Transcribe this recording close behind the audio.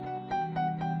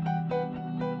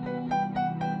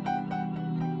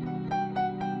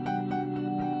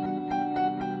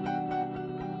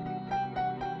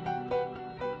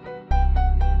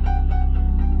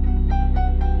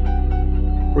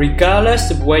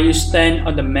Regardless of where you stand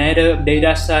on the matter of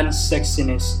data science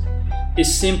sexiness,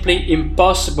 it's simply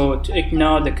impossible to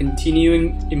ignore the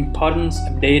continuing importance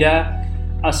of data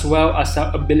as well as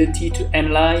our ability to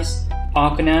analyze,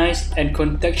 organize, and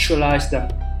contextualize them.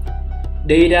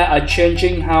 Data are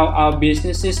changing how our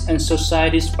businesses and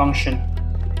societies function.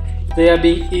 They are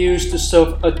being used to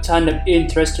solve a ton of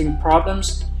interesting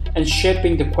problems and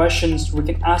shaping the questions we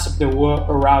can ask of the world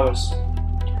around us.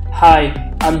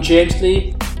 Hi, I'm James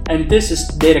Lee, and this is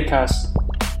DataCast.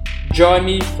 Join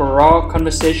me for raw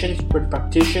conversations with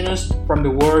practitioners from the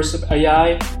worlds of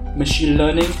AI, machine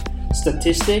learning,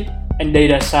 statistics, and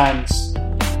data science.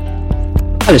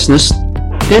 Hi listeners,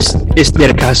 this is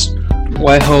DataCast,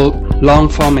 where I hold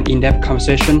long-form and in-depth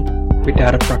conversation with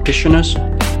data practitioners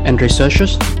and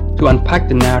researchers to unpack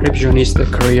the narrative journeys of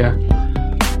their career.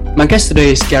 My guest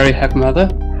today is Gary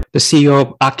Hagmueller, the CEO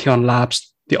of Archeon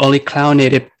Labs, the only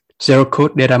cloud-native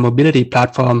zero-code data mobility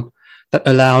platform that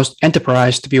allows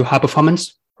enterprise to build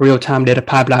high-performance, real-time data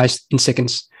pipelines in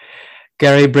seconds.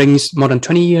 Gary brings more than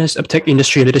 20 years of tech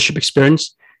industry leadership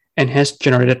experience and has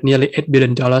generated nearly $8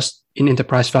 billion in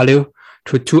enterprise value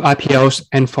through 2 IPOs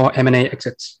and 4 M&A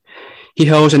exits. He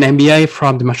holds an MBA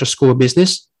from the Marshall School of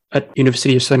Business at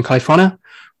University of Southern California,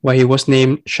 where he was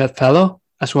named Shedd Fellow,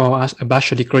 as well as a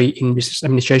bachelor degree in business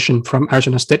administration from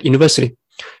Arizona State University.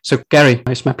 So Gary,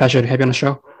 it's my pleasure to have you on the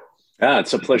show.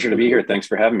 It's a pleasure to be here. Thanks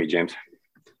for having me, James.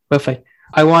 Perfect.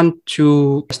 I want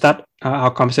to start our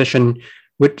conversation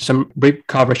with some brief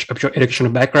coverage of your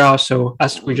educational background. So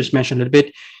as we just mentioned a little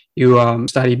bit, you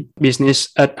studied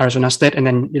business at Arizona State, and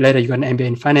then later you got an MBA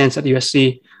in finance at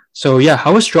USC. So yeah,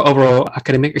 how was your overall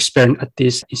academic experience at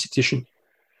this institution?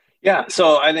 Yeah,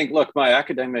 so I think, look, my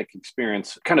academic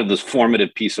experience, kind of this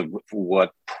formative piece of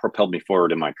what propelled me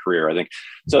forward in my career, I think.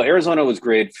 So Arizona was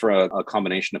great for a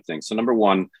combination of things. So number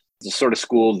one, it's the sort of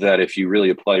school that if you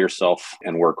really apply yourself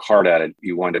and work hard at it,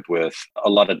 you wind up with a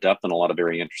lot of depth and a lot of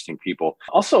very interesting people.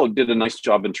 Also did a nice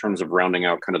job in terms of rounding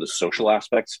out kind of the social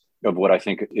aspects of what I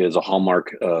think is a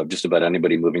hallmark of just about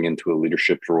anybody moving into a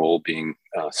leadership role being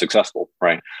successful,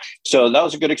 right? So that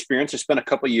was a good experience. I spent a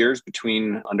couple of years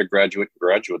between undergraduate and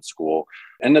graduate school.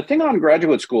 And the thing on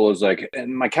graduate school is like,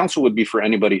 and my counsel would be for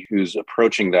anybody who's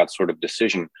approaching that sort of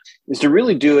decision, is to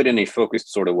really do it in a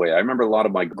focused sort of way. I remember a lot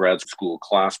of my grad school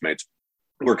classmates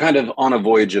were kind of on a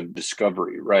voyage of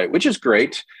discovery, right? Which is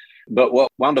great. But what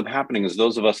wound up happening is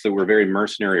those of us that were very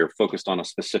mercenary or focused on a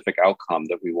specific outcome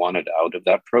that we wanted out of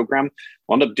that program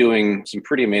wound up doing some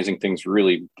pretty amazing things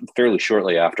really fairly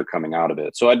shortly after coming out of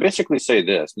it. So I'd basically say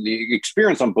this, the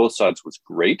experience on both sides was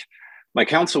great. My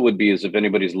counsel would be is if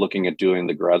anybody's looking at doing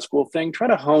the grad school thing, try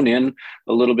to hone in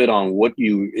a little bit on what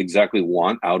you exactly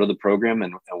want out of the program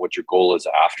and what your goal is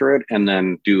after it, and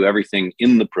then do everything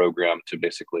in the program to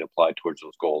basically apply towards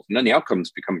those goals. And then the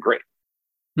outcomes become great.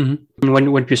 Mm-hmm.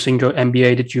 When you sing your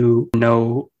MBA, did you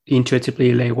know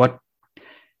intuitively like what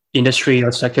industry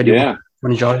or sector you want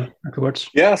to join afterwards?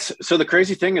 Yes. So the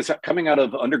crazy thing is that coming out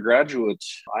of undergraduate,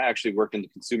 I actually worked in the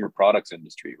consumer products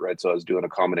industry, right? So I was doing a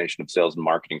combination of sales and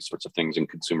marketing sorts of things in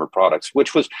consumer products,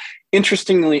 which was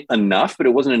interestingly enough, but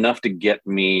it wasn't enough to get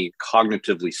me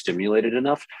cognitively stimulated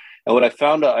enough. And what I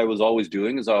found I was always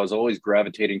doing is I was always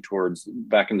gravitating towards,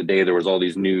 back in the day, there was all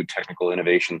these new technical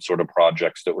innovation sort of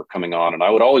projects that were coming on. And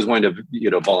I would always wind up,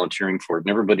 volunteering for it.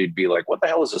 And everybody'd be like, what the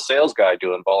hell is a sales guy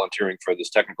doing volunteering for this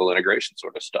technical integration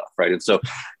sort of stuff, right? And so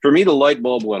for me, the light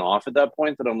bulb went off at that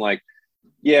point that I'm like,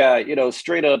 yeah,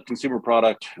 straight up consumer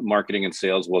product marketing and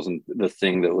sales wasn't the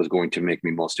thing that was going to make me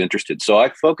most interested. So I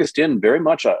focused in very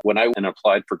much when I went and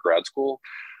applied for grad school.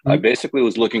 I basically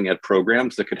was looking at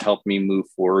programs that could help me move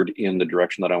forward in the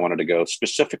direction that I wanted to go.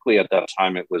 Specifically at that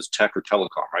time, it was tech or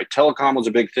telecom, right? Telecom was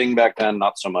a big thing back then,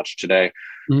 not so much today.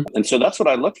 And so that's what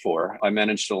I looked for. I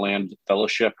managed to land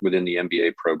fellowship within the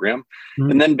MBA program.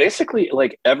 And then basically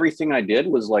like everything I did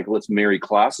was like, let's marry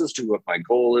classes to what my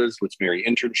goal is. Let's marry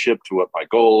internship to what my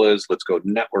goal is. Let's go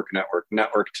network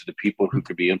to the people who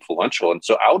could be influential. And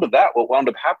so out of that, what wound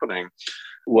up happening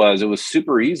was it was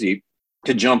super easy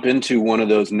to jump into one of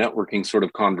those networking sort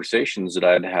of conversations that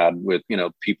I'd had with,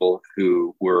 people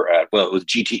who were it was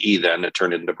GTE then, it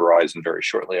turned into Verizon very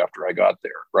shortly after I got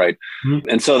there, right?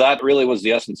 And so that really was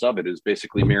the essence of it, is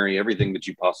basically marry everything that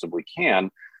you possibly can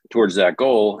towards that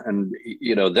goal. And,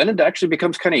 then it actually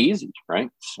becomes kind of easy, right?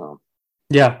 So.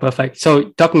 Yeah, perfect. So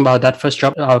talking about that first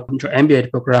job, your MBA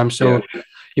program,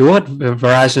 you worked at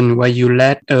Verizon where you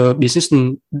led a business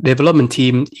development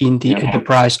team in the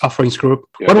enterprise offerings group.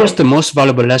 What was the most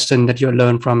valuable lesson that you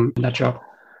learned from that job?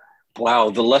 Wow,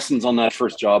 the lessons on that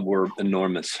first job were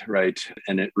enormous, right?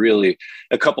 And it really,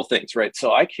 a couple things, right?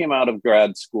 So I came out of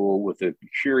grad school with a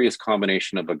curious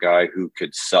combination of a guy who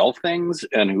could sell things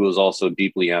and who was also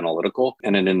deeply analytical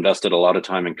and had invested a lot of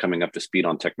time in coming up to speed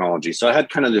on technology. So I had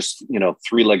kind of this,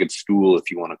 three-legged stool, if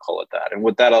you want to call it that. And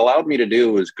what that allowed me to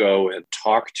do was go and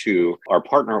talk to our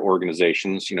partner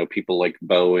organizations, people like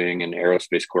Boeing and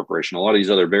Aerospace Corporation, a lot of these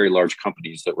other very large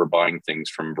companies that were buying things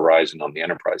from Verizon on the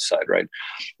enterprise side, right?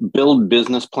 Build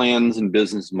business plans and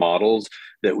business models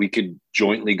that we could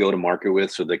jointly go to market with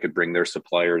so they could bring their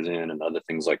suppliers in and other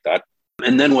things like that.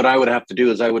 And then what I would have to do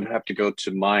is I would have to go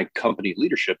to my company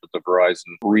leadership at the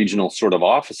Verizon regional sort of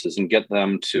offices and get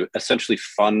them to essentially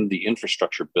fund the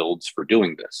infrastructure builds for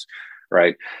doing this.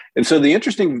 Right. And so the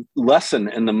interesting lesson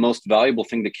and the most valuable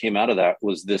thing that came out of that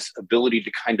was this ability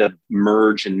to kind of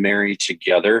merge and marry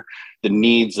together the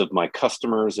needs of my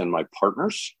customers and my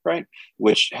partners, right,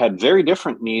 which had very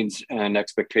different needs and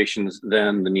expectations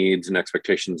than the needs and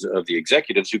expectations of the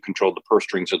executives who controlled the purse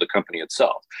strings of the company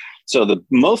itself. So the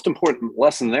most important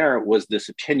lesson there was this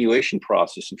attenuation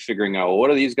process and figuring out, well, what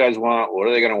do these guys want? What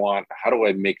are they going to want? How do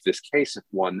I make this case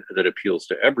one that appeals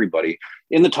to everybody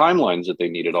in the timelines that they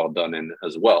need it all done in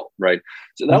as well, right?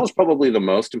 So that was probably the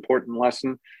most important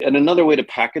lesson. And another way to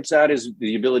package that is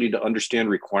the ability to understand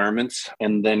requirements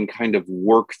and then kind of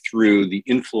work through the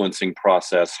influencing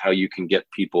process, how you can get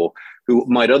people who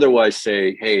might otherwise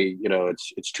say, hey,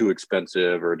 it's too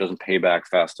expensive or it doesn't pay back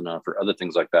fast enough or other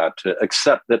things like that, to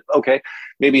accept that, okay,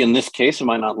 maybe in this case, it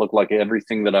might not look like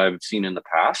everything that I've seen in the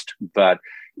past, but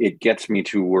it gets me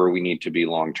to where we need to be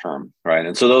long term, right?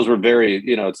 And so those were very,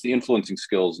 it's the influencing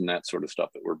skills and that sort of stuff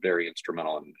that were very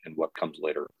instrumental in what comes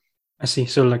later. I see.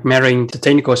 So like marrying the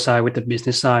technical side with the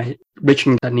business side,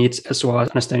 reaching the needs as well as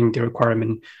understanding the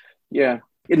requirement. Yeah.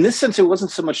 In this sense, it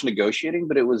wasn't so much negotiating,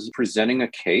 but it was presenting a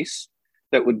case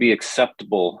that would be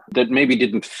acceptable, that maybe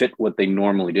didn't fit what they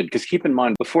normally did. Because keep in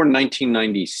mind, before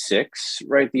 1996,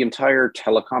 right, the entire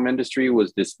telecom industry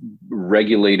was this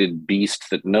regulated beast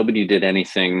that nobody did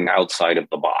anything outside of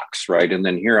the box, right? And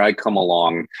then here I come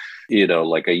along,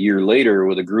 like a year later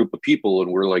with a group of people, and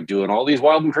we're like doing all these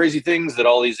wild and crazy things that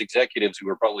all these executives who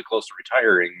were probably close to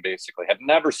retiring basically had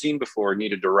never seen before,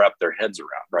 needed to wrap their heads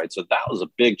around, right? So that was a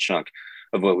big chunk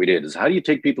of what we did, is how do you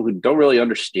take people who don't really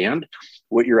understand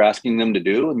what you're asking them to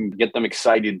do and get them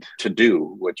excited to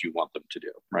do what you want them to do,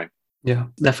 right? Yeah,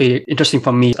 definitely interesting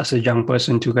for me as a young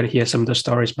person to get to hear some of the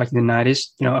stories back in the 90s,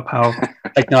 of how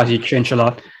technology changed a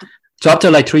lot. So after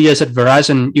like 3 years at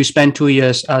Verizon, you spent 2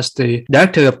 years as the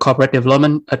director of corporate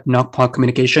development at Northpoint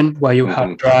Communication, where you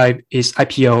helped drive its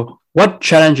IPO. What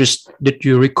challenges did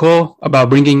you recall about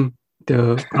bringing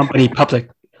the company public?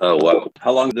 Oh, wow.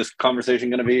 How long is this conversation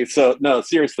going to be? So, no,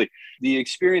 seriously, the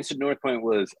experience at Northpoint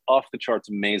was off the charts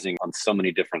amazing on so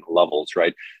many different levels,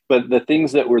 right? But the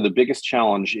things that were the biggest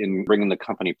challenge in bringing the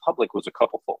company public was a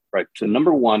couple-fold, right? So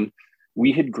number one,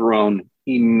 we had grown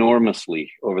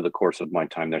enormously over the course of my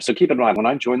time there. So keep in mind, when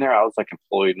I joined there, I was like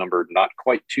employee number not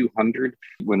quite 200.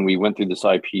 When we went through this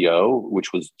IPO,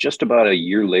 which was just about a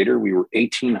year later, we were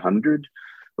 1,800.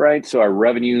 Right. So our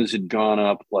revenues had gone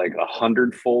up like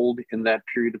 100-fold in that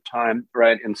period of time.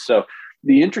 Right. And so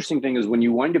the interesting thing is when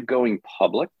you wind up going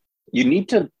public, you need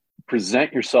to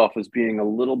present yourself as being a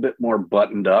little bit more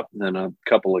buttoned up than a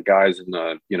couple of guys in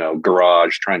the,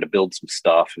 garage trying to build some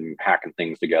stuff and hacking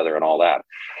things together and all that.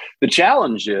 The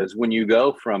challenge is when you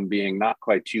go from being not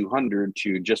quite 200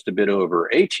 to just a bit over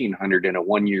 1,800 in a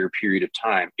 1-year period of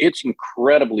time, it's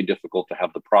incredibly difficult to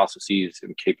have the processes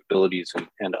and capabilities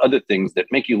and other things that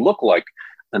make you look like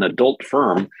an adult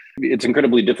firm. It's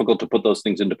incredibly difficult to put those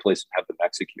things into place and have them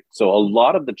execute. So a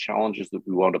lot of the challenges that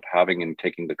we wound up having in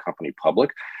taking the company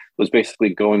public was basically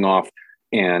going off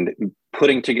and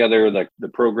putting together the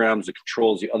programs, the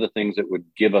controls, the other things that would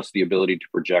give us the ability to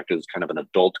project as kind of an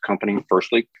adult company,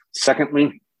 firstly.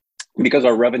 Secondly, because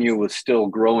our revenue was still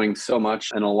growing so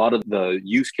much and a lot of the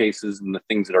use cases and the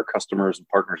things that our customers and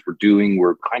partners were doing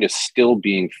were kind of still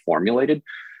being formulated,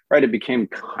 right? It became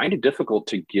kind of difficult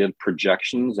to give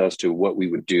projections as to what we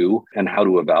would do and how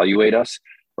to evaluate us,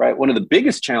 right? One of the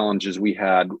biggest challenges we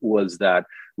had was that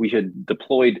we had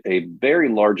deployed a very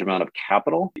large amount of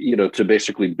capital, to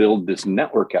basically build this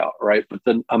network out, right? But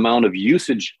the amount of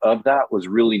usage of that was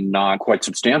really not quite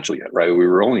substantial yet, right? We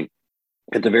were only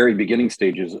at the very beginning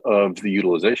stages of the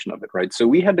utilization of it, right? So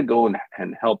we had to go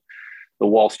and help the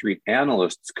Wall Street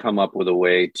analysts come up with a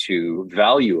way to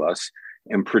value us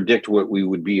and predict what we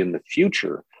would be in the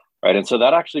future, right? And so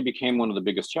that actually became one of the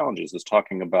biggest challenges, is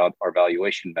talking about our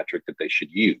valuation metric that they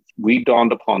should use. We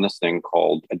dawned upon this thing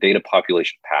called a data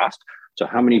population past, So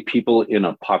how many people in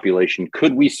a population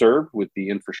could we serve with the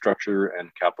infrastructure and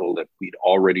capital that we'd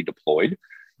already deployed?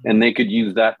 And they could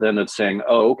use that then of saying,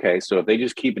 oh, okay, so if they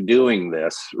just keep doing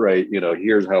this, right,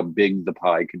 here's how big the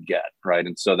pie could get, right?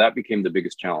 And so that became the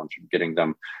biggest challenge of getting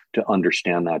them to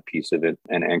understand that piece of it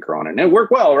and anchor on it. And it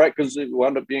worked well, right? Because it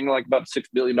wound up being like about $6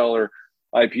 billion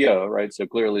IPO, right? So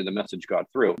clearly the message got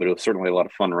through, but it was certainly a lot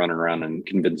of fun running around and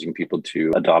convincing people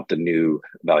to adopt a new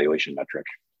valuation metric.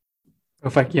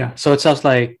 Perfect. Yeah. So it sounds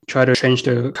like try to change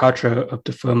the culture of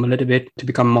the firm a little bit to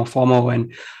become more formal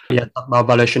and talk about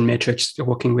valuation metrics,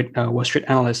 working with Wall Street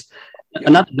analysts.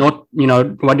 Another note,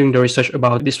 while doing the research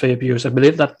about this way of use, I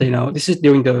believe that, this is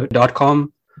during the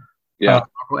 .com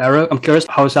era. I'm curious,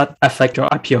 how does that affect your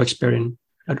IPO experience?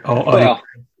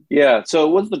 Yeah. So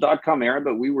it was the .com era,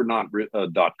 but we were not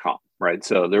 .com, right?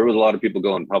 So there was a lot of people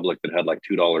going public that had like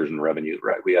 $2 in revenue,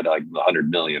 right? We had like 100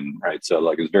 million, right? So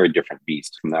like it was a very different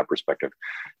beast from that perspective.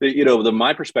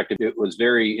 My perspective, it was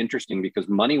very interesting because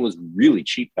money was really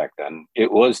cheap back then.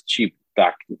 It was cheap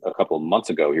back a couple of months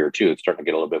ago here too. It's starting to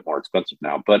get a little bit more expensive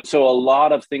now. But so a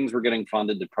lot of things were getting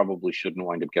funded that probably shouldn't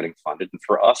wind up getting funded. And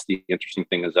for us, the interesting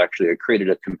thing is actually it created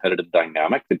a competitive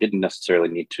dynamic that didn't necessarily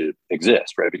need to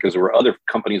exist, right? Because there were other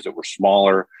companies that were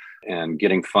smaller and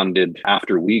getting funded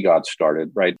after we got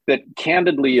started, right? That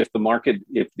candidly, if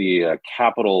the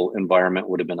capital environment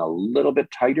would have been a little bit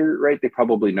tighter, right, they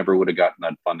probably never would have gotten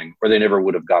that funding, or they never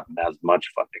would have gotten as much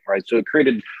funding, right? So it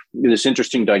created this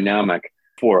interesting dynamic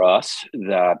for us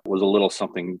that was a little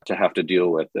something to have to deal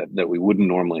with that we wouldn't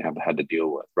normally have had to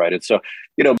deal with, right? And so,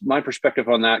 my perspective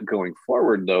on that going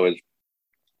forward, though, is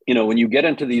when you get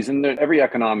into these, and every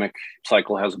economic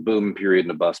cycle has a boom period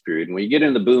and a bust period. And when you get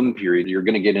in the boom period, you're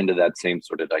going to get into that same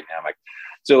sort of dynamic.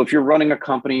 So if you're running a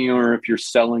company or if you're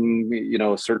selling,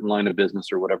 a certain line of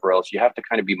business or whatever else, you have to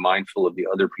kind of be mindful of the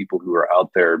other people who are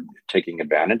out there taking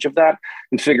advantage of that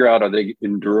and figure out, are they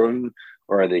enduring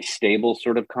or are they stable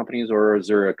sort of companies, or is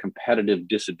there a competitive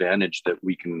disadvantage that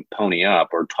we can pony up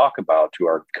or talk about to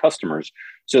our customers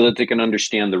so that they can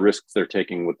understand the risks they're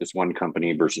taking with this one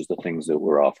company versus the things that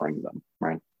we're offering them,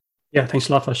 right? Yeah, thanks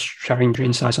a lot for sharing your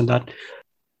insights on that.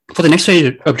 For the next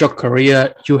stage of your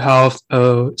career, you have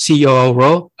a CEO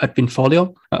role at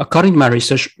Winfolio. According to my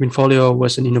research, Winfolio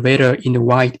was an innovator in the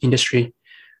wine industry.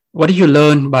 What did you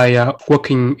learn by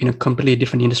working in a completely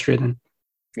different industry then?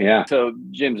 Yeah. So,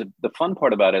 James, the fun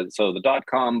part about it, so the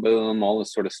 .com boom, all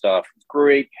this sort of stuff,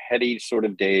 great, heady sort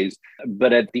of days.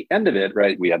 But at the end of it,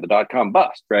 right, we had the .com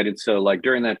bust, right? And so like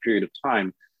during that period of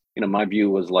time, my view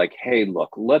was like, hey, look,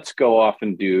 let's go off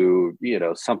and do,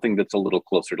 something that's a little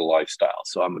closer to lifestyle.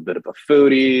 So I'm a bit of a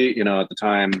foodie, at the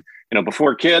time,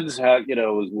 before kids had,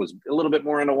 was a little bit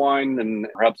more into wine than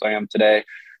perhaps I am today.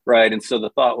 Right. And so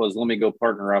the thought was, let me go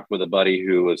partner up with a buddy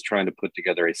who was trying to put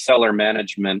together a seller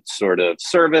management sort of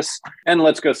service. And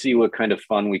let's go see what kind of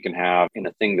fun we can have in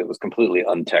a thing that was completely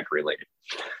untech related.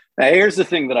 Now, here's the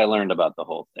thing that I learned about the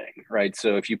whole thing, right?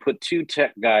 So if you put two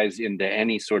tech guys into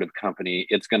any sort of company,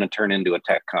 it's going to turn into a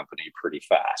tech company pretty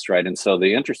fast, right? And so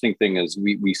the interesting thing is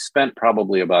we spent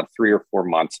probably about 3 or 4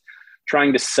 months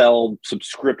trying to sell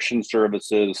subscription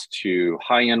services to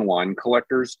high-end wine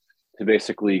collectors to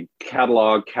basically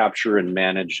catalog, capture, and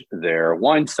manage their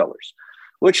wine cellars,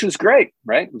 which was great,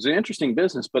 right? It was an interesting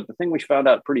business. But the thing we found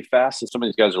out pretty fast is some of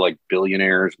these guys are like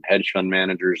billionaires, hedge fund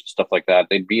managers, stuff like that.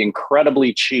 They'd be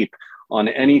incredibly cheap on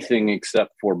anything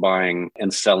except for buying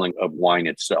and selling of wine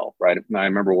itself, right? I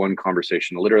remember one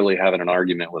conversation, literally having an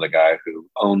argument with a guy who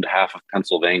owned half of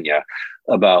Pennsylvania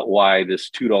about why this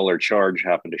 $2 charge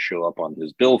happened to show up on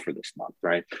his bill for this month,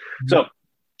 right? Mm-hmm. So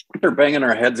after banging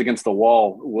our heads against the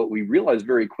wall, what we realized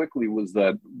very quickly was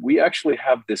that we actually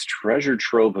have this treasure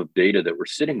trove of data that we're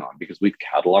sitting on because we've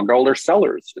cataloged all their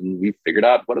sellers and we've figured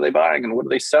out what are they buying and what are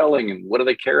they selling and what do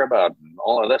they care about and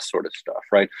all of this sort of stuff,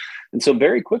 right? And so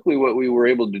very quickly what we were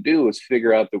able to do is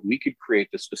figure out that we could create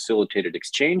this facilitated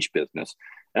exchange business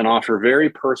and offer very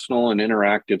personal and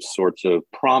interactive sorts of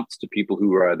prompts to people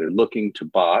who are either looking to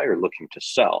buy or looking to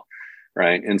sell.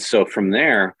 Right. And so from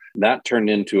there, that turned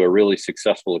into a really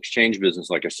successful exchange business,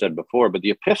 like I said before. But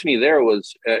the epiphany there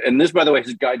was, and this, by the way,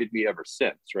 has guided me ever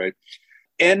since, right?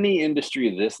 Any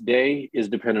industry this day is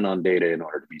dependent on data in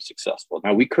order to be successful.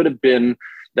 Now, we could have been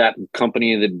that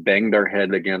company that banged our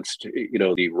head against,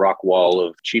 the rock wall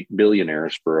of cheap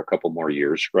billionaires for a couple more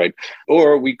years, right?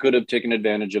 Or we could have taken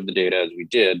advantage of the data as we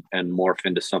did and morph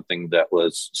into something that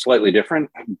was slightly different,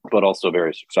 but also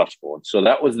very successful. And so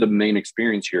that was the main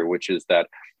experience here, which is that,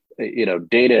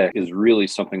 data is really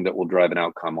something that will drive an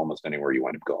outcome almost anywhere you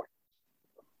wind up going.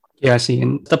 Yeah, I see.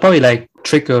 And that probably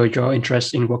trigger your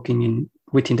interest in working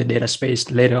within the data space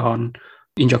later on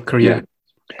in your career.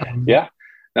 Yeah,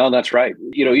 no, that's right.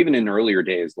 Even in earlier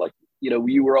days, like, I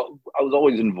was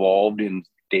always involved in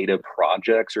data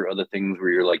projects or other things where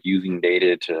you're like using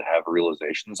data to have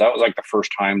realizations. That was like the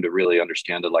first time to really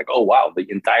understand it. Like, oh, wow, the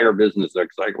entire business, like,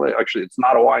 well, actually, it's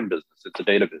not a wine business, it's a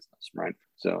data business, right?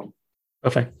 So.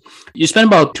 Perfect. You spent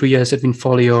about 2 years at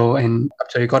Infolio, and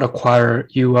after you got acquired,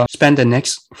 you spent the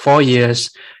next 4 years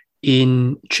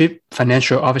in chief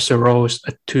financial officer roles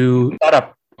at two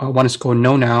startup. One is called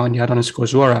Know Now, and the other one is called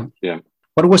Zora. Yeah.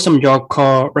 What was some of your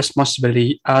core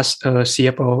responsibility as a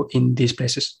CFO in these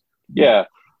places? Yeah.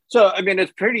 So, I mean,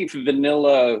 it's pretty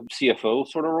vanilla CFO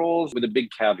sort of roles with a big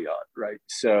caveat, right?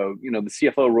 So, the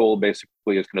CFO role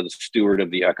basically is kind of the steward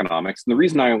of the economics. And the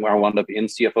reason I wound up in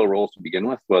CFO roles to begin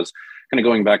with was kind of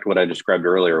going back to what I described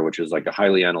earlier, which is like a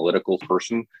highly analytical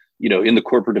person. In the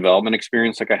corporate development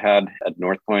experience like I had at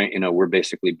Northpoint, we're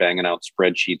basically banging out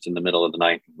spreadsheets in the middle of the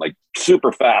night, like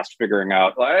super fast, figuring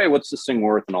out, like, hey, what's this thing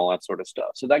worth and all that sort of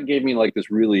stuff. So that gave me like this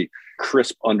really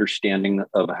crisp understanding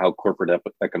of how corporate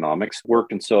economics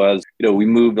worked. And so as, we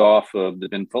moved off of the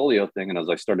Infolio thing, and as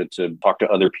I started to talk to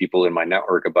other people in my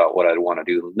network about what I'd want to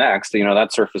do next,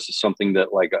 that surface is something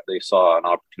that like they saw an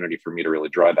opportunity for me to really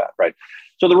drive at, right?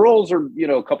 So the roles are,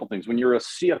 a couple things. When you're a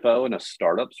CFO in a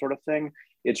startup sort of thing,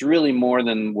 it's really more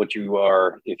than what you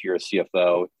are if you're a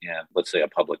CFO in, let's say, a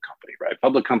public company, right?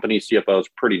 Public company CFO is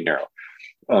pretty narrow.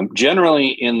 Generally,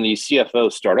 in the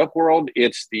CFO startup world,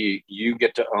 you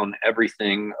get to own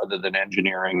everything other than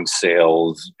engineering,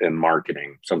 sales, and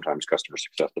marketing, sometimes customer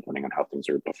success, depending on how things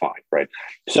are defined, right?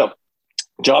 So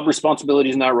job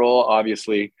responsibilities in that role,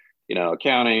 obviously,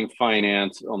 accounting,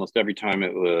 finance, almost every time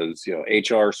it was,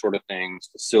 HR sort of things,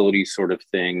 facility sort of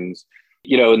things.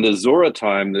 In the Zora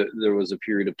time, there was a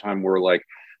period of time where like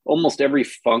almost every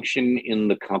function in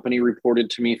the company reported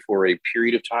to me for a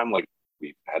period of time. Like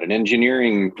we had an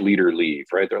engineering leader leave,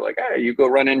 right? They're like, hey, you go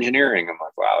run engineering. I'm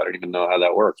like, wow, I don't even know how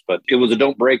that works. But it was a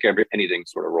don't break anything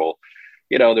sort of role.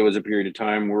 There was a period of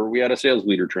time where we had a sales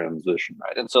leader transition,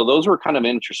 right? And so those were kind of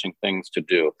interesting things to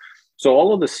do. So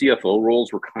all of the CFO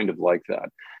roles were kind of like that.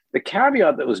 The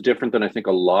caveat that was different than I think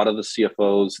a lot of the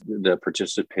CFOs that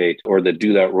participate or that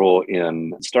do that role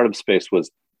in startup space was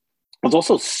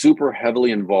also super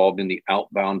heavily involved in the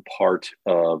outbound part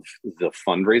of the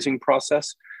fundraising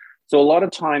process. So a lot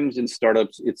of times in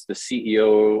startups, it's the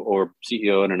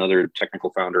CEO and another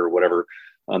technical founder or whatever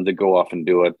that go off and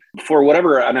do it for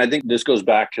whatever. And I think this goes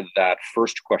back to that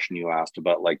first question you asked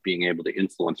about like being able to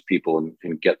influence people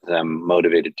and get them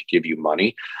motivated to give you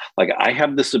money. Like I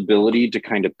have this ability to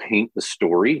kind of paint the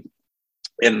story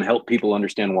and help people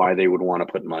understand why they would want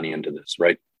to put money into this,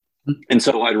 right? And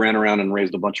so I ran around and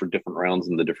raised a bunch of different rounds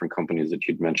in the different companies that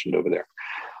you'd mentioned over there.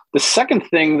 The second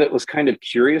thing that was kind of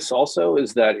curious also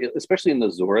is that, especially in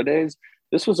the Zora days,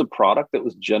 this was a product that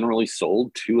was generally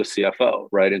sold to a CFO,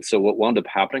 right? And so what wound up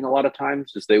happening a lot of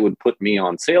times is they would put me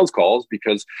on sales calls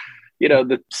because,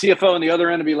 the CFO on the other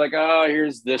end would be like, oh,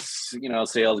 here's this,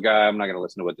 sales guy. I'm not going to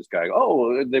listen to what this guy,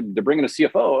 they're bringing a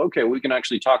CFO. Okay, we can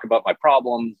actually talk about my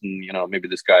problems. And, maybe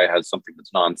this guy has something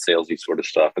that's non-salesy sort of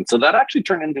stuff. And so that actually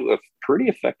turned into a pretty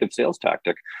effective sales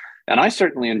tactic. And I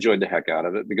certainly enjoyed the heck out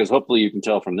of it because hopefully you can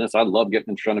tell from this, I love getting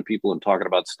in front of people and talking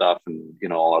about stuff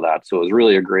and, all of that. So it was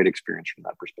really a great experience from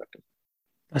that perspective.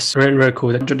 That's very, very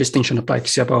cool. The distinction of like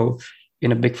CFO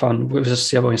in a big fund versus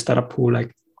CFO in startup who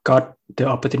like got the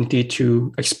opportunity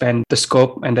to expand the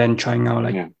scope and then trying out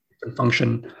like different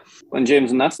function. And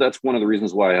James, and that's one of the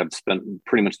reasons why I've spent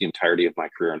pretty much the entirety of my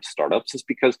career in startups is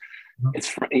because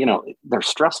it's, they're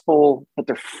stressful, but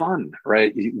they're fun,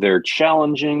 right? They're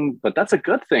challenging, but that's a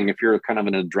good thing if you're kind of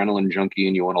an adrenaline junkie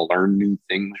and you want to learn new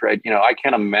things, right? I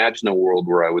can't imagine a world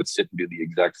where I would sit and do the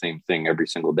exact same thing every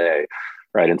single day,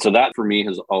 right? And so that for me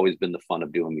has always been the fun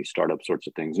of doing these startup sorts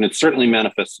of things. And it certainly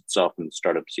manifests itself in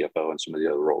startup CFO and some of the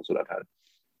other roles that I've had.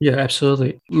 Yeah,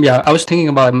 absolutely. Yeah, I was thinking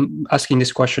about asking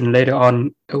this question later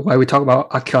on while we talk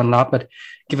about Archeon Lab, but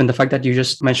given the fact that you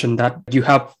just mentioned that you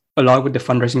have a lot with the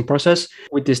fundraising process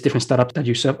with these different startups that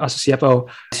you serve as a CFO,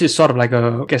 this is sort of like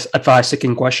a, I guess,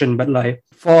 advice-seeking question, but like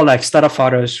for like startup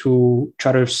founders who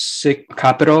try to seek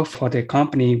capital for their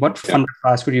company, what fund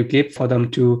advice would you give for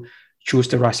them to choose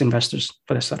the right investors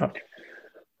for the startup?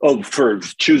 Oh, for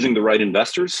choosing the right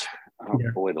investors? Oh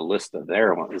boy, the list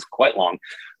there is quite long.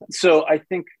 So I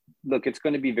think, look, it's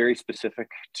going to be very specific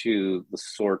to the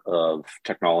sort of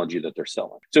technology that they're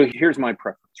selling. So here's my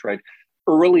preference, right?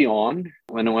 Early on,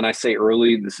 when I say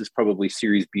early, this is probably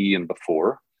Series B and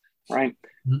before, right?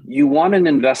 Mm-hmm. You want an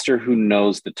investor who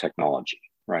knows the technology,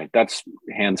 right? That's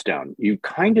hands down. You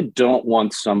kind of don't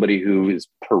want somebody who is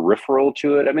peripheral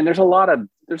to it. I mean, there's a lot of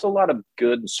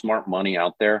good and smart money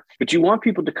out there, but you want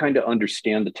people to kind of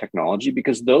understand the technology,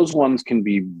 because those ones can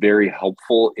be very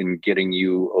helpful in getting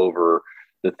you over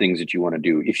the things that you want to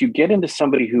do. If you get into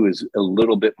somebody who is a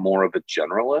little bit more of a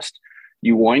generalist,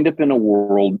 you wind up in a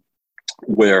world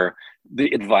where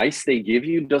the advice they give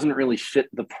you doesn't really fit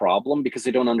the problem because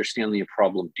they don't understand the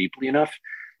problem deeply enough.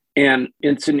 And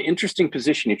it's an interesting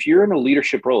position. If you're in a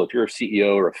leadership role, if you're a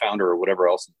CEO or a founder or whatever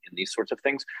else in these sorts of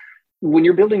things, when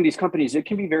you're building these companies, it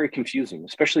can be very confusing,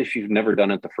 especially if you've never done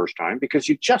it the first time, because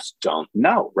you just don't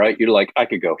know, right? You're like, I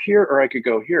could go here or I could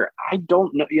go here. I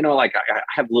don't know, like I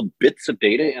have little bits of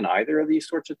data in either of these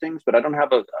sorts of things, but I don't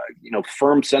have a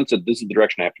firm sense that this is the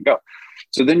direction I have to go.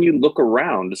 So then you look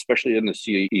around, especially in the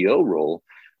CEO role,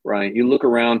 right? You look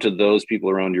around to those people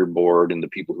around your board and the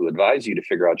people who advise you to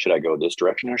figure out, should I go this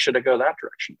direction or should I go that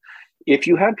direction? If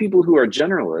you have people who are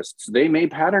generalists, they may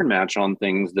pattern match on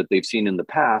things that they've seen in the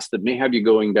past that may have you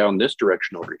going down this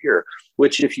direction over here,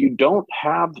 which if you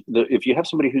have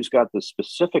somebody who's got the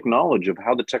specific knowledge of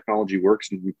how the technology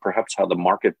works and perhaps how the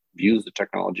market views the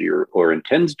technology or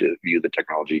intends to view the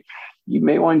technology, you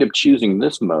may wind up choosing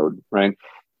this mode, right?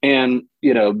 And,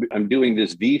 I'm doing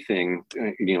this V thing,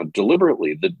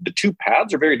 deliberately. The two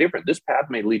paths are very different. This path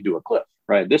may lead to a cliff,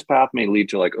 right? This path may lead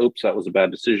to like, oops, that was a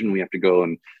bad decision. We have to go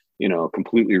and,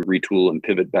 completely retool and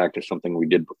pivot back to something we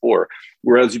did before.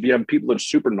 Whereas if you have people that are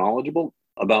super knowledgeable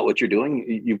about what you're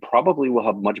doing, you probably will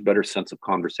have much better sense of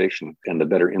conversation and a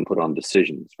better input on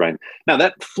decisions, right? Now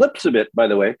that flips a bit, by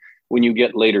the way, when you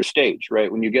get later stage,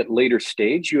 right? When you get later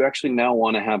stage, you actually now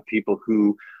want to have people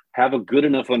who have a good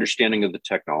enough understanding of the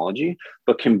technology,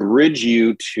 but can bridge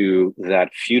you to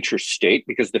that future state,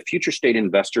 because the future state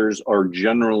investors are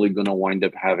generally going to wind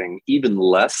up having even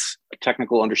less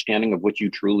technical understanding of what you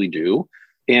truly do.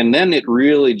 And then it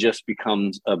really just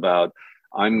becomes about,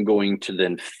 I'm going to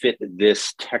then fit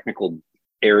this technical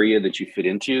area that you fit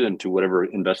into whatever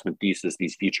investment thesis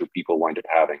these future people wind up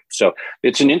having. So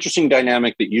it's an interesting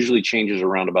dynamic that usually changes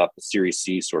around about the Series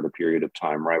C sort of period of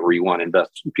time, right? Where you want to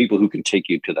invest in people who can take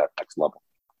you to that next level.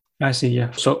 I see, yeah.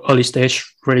 So early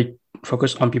stage, really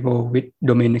focus on people with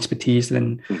domain expertise,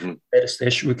 and later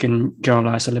stage, we can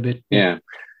generalize a little bit. Yeah.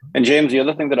 And James, the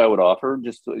other thing that I would offer,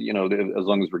 just, as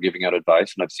long as we're giving out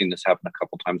advice, and I've seen this happen a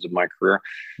couple of times in my career,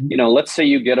 let's say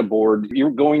you get a board, you're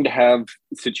going to have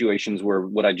situations where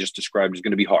what I just described is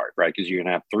going to be hard, right? Because you're going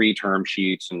to have 3 term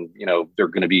sheets and, they're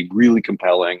going to be really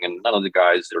compelling. And none of the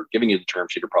guys that are giving you the term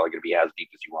sheet are probably going to be as deep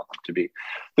as you want them to be.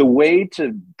 The way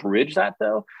to bridge that,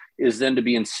 though, is then to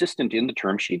be insistent in the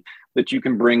term sheet that you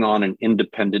can bring on an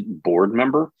independent board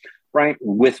member, right,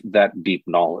 with that deep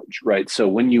knowledge, right? So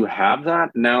when you have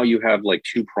that, now you have like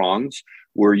 2 prongs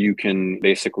where you can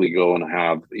basically go and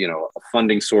have, a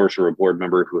funding source or a board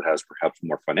member who has perhaps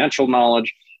more financial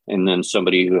knowledge, and then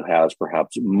somebody who has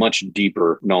perhaps much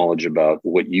deeper knowledge about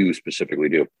what you specifically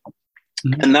do.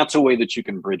 And that's a way that you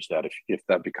can bridge that if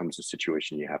that becomes a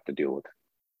situation you have to deal with.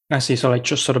 I see. So like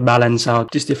just sort of balance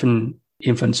out these different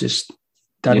influences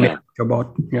that make your board.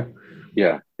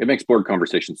 Yeah, it makes board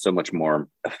conversations so much more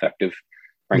effective,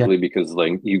 frankly, because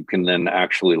like you can then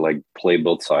actually like play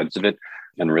both sides of it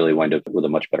and really wind up with a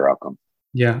much better outcome.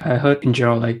 Yeah, I heard in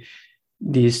general, like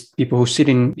these people who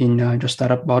sitting in your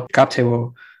startup board cap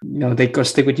table, they could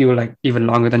stick with you like even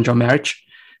longer than your marriage.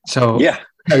 So yeah,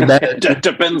 it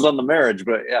depends on the marriage,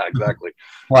 but yeah, exactly.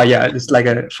 Well, yeah, it's like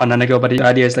a fun anecdote, but the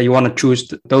idea is that you want to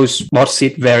choose those board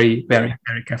seat very, very,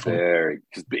 very carefully.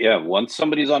 Once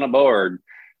somebody's on a board,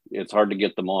 it's hard to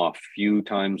get them off. Few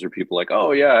times are people like,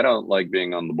 oh yeah, I don't like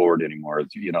being on the board anymore.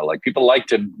 It's, like people like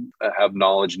to have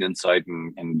knowledge and insight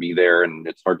and be there, and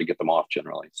it's hard to get them off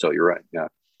generally. So you're right. Yeah.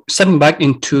 Stepping back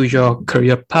into your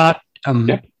career path,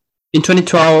 in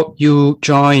 2012, you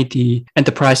joined the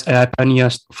enterprise AI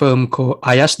pioneers firm called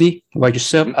ISD, where you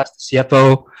served as the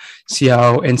CFO,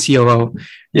 CIO, and COO.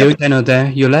 During tenure there,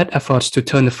 you led efforts to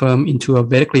turn the firm into a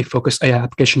vertically focused AI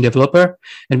application developer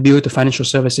and build the financial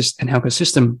services and healthcare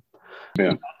system.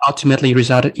 Yeah. Ultimately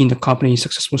resulted in the company's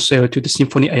successful sale to the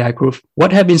Symphony AI Group.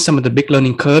 What have been some of the big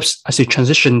learning curves as you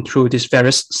transition through these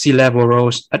various C-level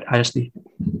roles at ISD?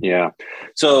 Yeah.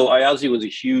 So ISD was a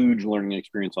huge learning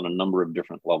experience on a number of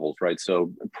different levels, right?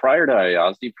 So prior to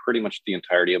ISD, pretty much the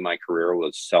entirety of my career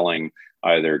was selling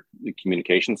either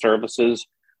communication services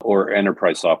or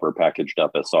enterprise software packaged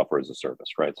up as software as a service,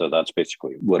 right? So that's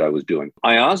basically what I was doing.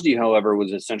 ISD, however,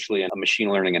 was essentially a machine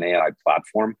learning and AI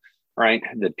platform, right?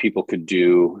 That people could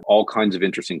do all kinds of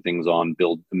interesting things on,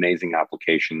 build amazing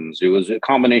applications. It was a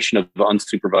combination of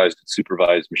unsupervised and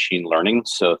supervised machine learning.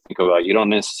 So think about, you don't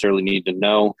necessarily need to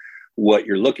know what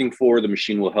you're looking for. The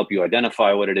machine will help you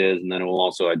identify what it is, and then it will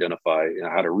also identify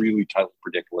how to really tightly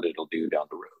predict what it'll do down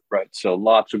the road, right? So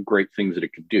lots of great things that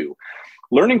it could do.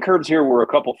 Learning curves here were a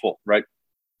couple full, right?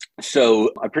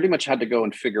 So I pretty much had to go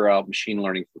and figure out machine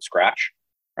learning from scratch,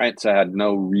 right? So I had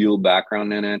no real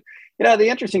background in it. The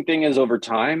interesting thing is over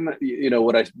time,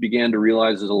 what I began to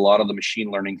realize is a lot of the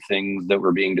machine learning things that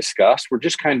were being discussed were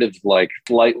just kind of like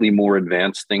slightly more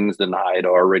advanced things than I had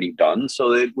already done.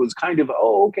 So it was kind of,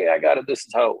 oh, okay, I got it. This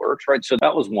is how it works, right? So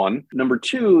that was one. Number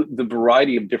two, the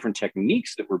variety of different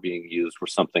techniques that were being used were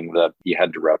something that you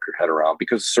had to wrap your head around,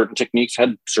 because certain techniques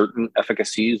had certain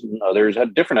efficacies and others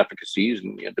had different efficacies.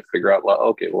 And you had to figure out, well,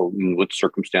 okay, well, in what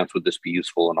circumstance would this be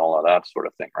useful and all of that sort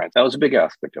of thing, right? That was a big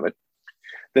aspect of it.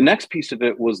 The next piece of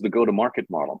it was the go-to-market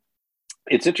model.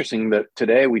 It's interesting that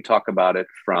today we talk about it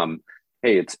from,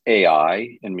 hey, it's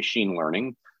AI and machine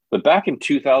learning. But back in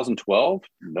 2012,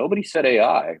 nobody said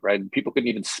AI, right? People couldn't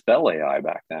even spell AI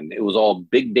back then. It was all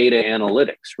big data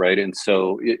analytics, right? And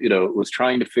so, it was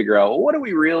trying to figure out, well, what are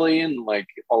we really in, like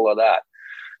all of that.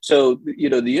 So,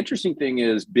 the interesting thing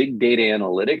is big data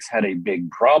analytics had a big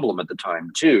problem at the time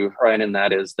too, right? And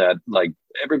that is that like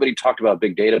everybody talked about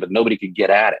big data, but nobody could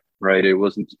get at it, right? It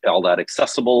wasn't all that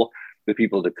accessible. The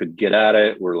people that could get at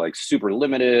it were like super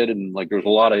limited, and like there's a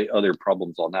lot of other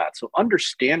problems on that. So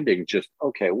understanding just,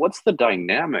 okay, what's the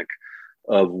dynamic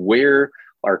of where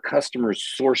our customers'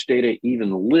 source data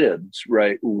even lives,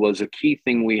 right, was a key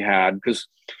thing we had. Because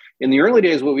in the early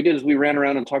days, what we did is we ran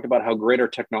around and talked about how great our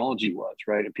technology was,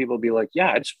 right? And people would be like,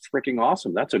 yeah, it's freaking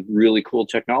awesome. That's a really cool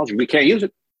technology. We can't use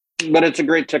it, but it's a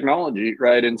great technology,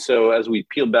 right? And so as we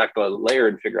peeled back the layer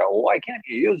and figure out, well, why can't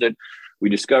you use it? We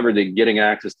discovered that getting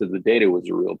access to the data was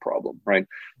a real problem, right?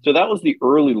 So that was the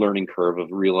early learning curve of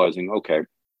realizing, okay,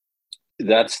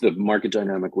 that's the market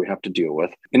dynamic we have to deal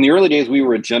with. In the early days, we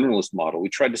were a generalist model. We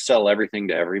tried to sell everything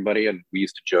to everybody. And we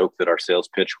used to joke that our sales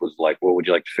pitch was like, what would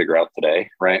you like to figure out today?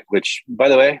 Right. Which, by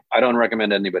the way, I don't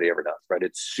recommend anybody ever does, right?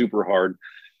 It's super hard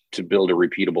to build a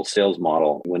repeatable sales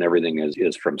model when everything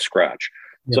is from scratch.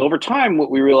 Yeah. So over time, what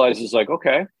we realize is like,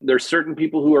 okay, there's certain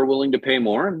people who are willing to pay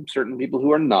more and certain people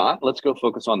who are not. Let's go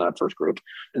focus on that first group.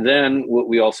 And then what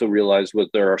we also realized was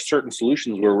there are certain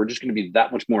solutions where we're just going to be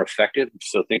that much more effective.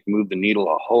 So think move the needle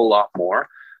a whole lot more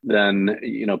than,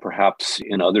 perhaps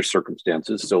in other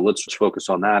circumstances. So let's just focus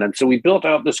on that. And so we built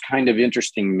out this kind of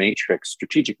interesting matrix,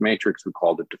 strategic matrix, we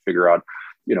called it, to figure out,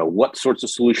 what sorts of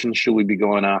solutions should we be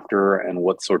going after and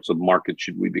what sorts of markets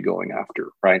should we be going after,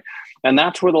 right? And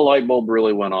that's where the light bulb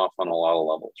really went off on a lot of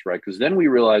levels, right? Because then we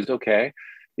realized, okay,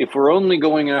 if we're only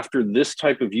going after this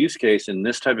type of use case in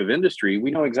this type of industry,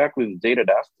 we know exactly the data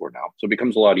to ask for now. So it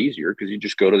becomes a lot easier because you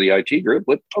just go to the IT group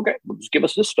with, okay, well, just give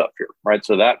us this stuff here, right?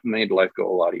 So that made life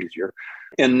go a lot easier.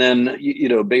 And then,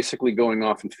 basically going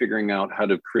off and figuring out how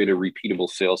to create a repeatable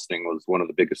sales thing was one of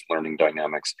the biggest learning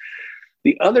dynamics.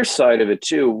 The other side of it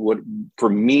too, what for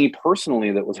me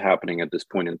personally that was happening at this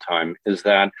point in time is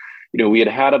that, we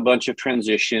had a bunch of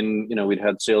transition, we'd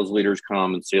had sales leaders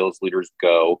come and sales leaders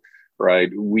go,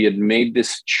 right? We had made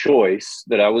this choice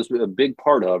that I was a big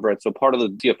part of, right? So part of the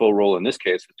CFO role in this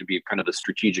case was to be kind of the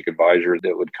strategic advisor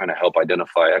that would kind of help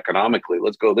identify economically,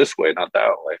 let's go this way, not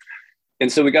that way.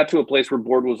 And so we got to a place where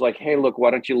board was like, hey, look, why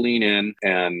don't you lean in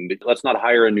and let's not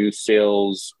hire a new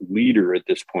sales leader at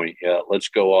this point yet. Let's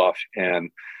go off and,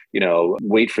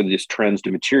 wait for these trends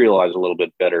to materialize a little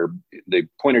bit better. They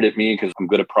pointed at me because I'm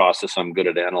good at process. I'm good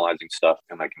at analyzing stuff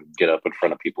and I can get up in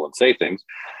front of people and say things.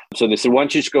 So they said, why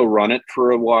don't you just go run it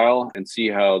for a while and see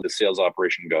how the sales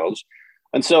operation goes?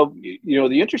 And so,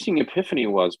 the interesting epiphany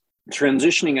was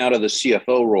transitioning out of the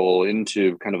CFO role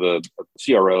into kind of a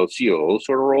CRO, COO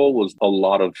sort of role was a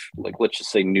lot of like, let's just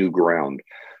say new ground,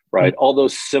 right? Mm-hmm. Although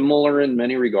similar in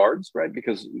many regards, right?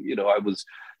 Because, I was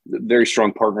very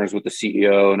strong partners with the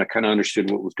CEO and I kind of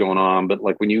understood what was going on. But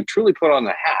like when you truly put on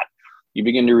the hat, you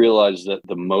begin to realize that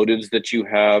the motives that you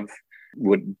have,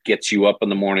 what gets you up in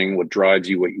the morning, what drives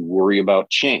you, what you worry about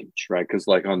change, right? Because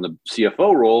like on the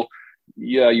CFO role,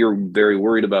 yeah, you're very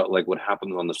worried about like what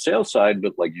happens on the sales side,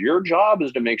 but like your job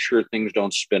is to make sure things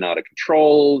don't spin out of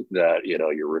control, that,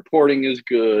 your reporting is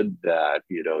good, that,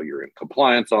 you're in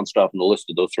compliance on stuff, and the list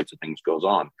of those sorts of things goes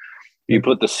on. You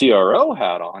put the CRO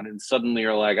hat on and suddenly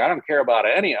you're like, I care, but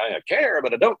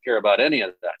I don't care about any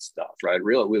of that stuff, right?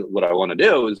 Really, what I want to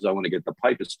do is I want to get the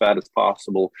pipe as fat as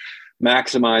possible,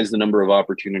 maximize the number of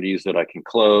opportunities that I can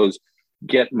close,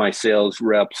 get my sales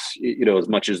reps, as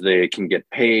much as they can get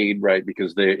paid, right?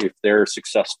 Because if they're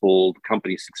successful, the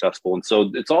company's successful. And so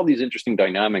it's all these interesting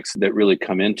dynamics that really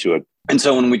come into it. And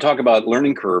so when we talk about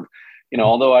learning curve,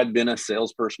 although I'd been a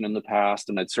salesperson in the past,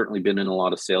 and I'd certainly been in a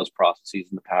lot of sales processes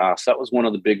in the past, that was one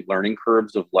of the big learning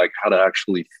curves of like how to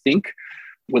actually think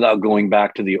without going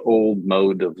back to the old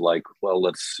mode of like, well,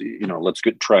 let's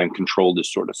try and control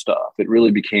this sort of stuff. It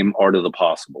really became art of the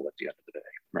possible at the end of the day,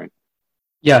 right?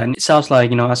 Yeah, and it sounds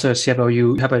like, as a CFO,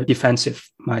 you have a defensive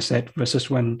mindset versus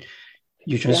when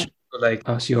you just like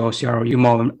CEO, CRO, you're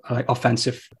more like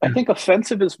offensive. I think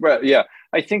offensive is, yeah.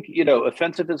 I think,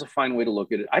 offensive is a fine way to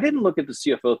look at it. I didn't look at the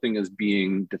CFO thing as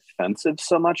being defensive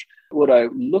so much. What I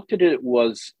looked at it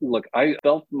was, look, I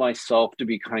felt myself to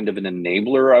be kind of an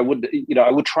enabler. I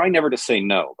would try never to say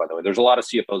no, by the way. There's a lot of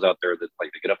CFOs out there that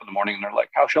like, they get up in the morning and they're like,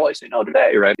 how shall I say no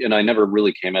today, right? And I never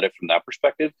really came at it from that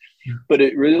perspective. Yeah. But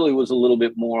it really was a little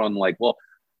bit more on like, well,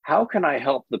 how can I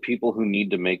help the people who need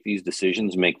to make these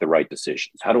decisions make the right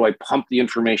decisions? How do I pump the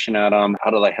information at them? How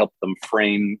do I help them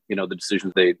frame, the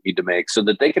decisions they need to make so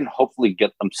that they can hopefully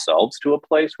get themselves to a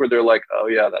place where they're like, oh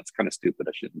yeah, that's kind of stupid.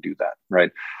 I shouldn't do that. Right.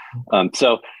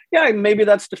 So yeah, maybe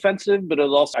that's defensive, but it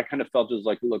was also, I kind of felt it was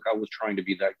like, look, I was trying to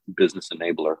be that business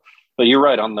enabler. But you're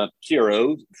right, on the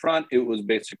CRO front, it was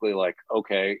basically like,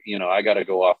 okay, I got to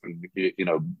go off and,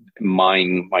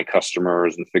 mine my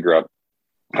customers and figure out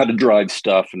how to drive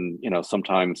stuff. And,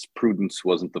 sometimes prudence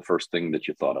wasn't the first thing that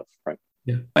you thought of, right?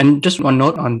 Yeah. And just one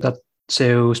note on that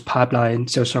sales pipeline,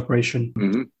 sales operation.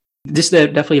 Mm-hmm. This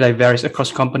definitely like varies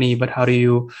across company, but how do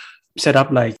you set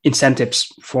up like incentives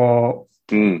for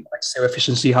like sales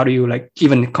efficiency? How do you like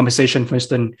even compensation, for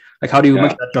instance, like how do you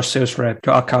make that your sales rep,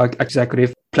 your account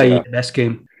executive play the best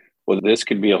game? Well, this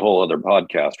could be a whole other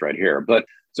podcast right here, but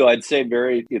so I'd say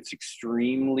it's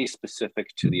extremely specific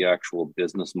to the actual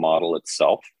business model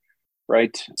itself,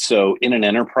 right? So in an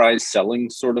enterprise selling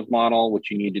sort of model, what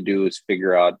you need to do is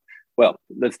figure out, well,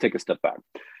 let's take a step back.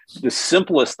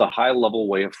 The high level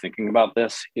way of thinking about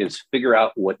this is figure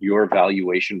out what your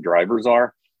valuation drivers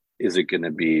are. Is it going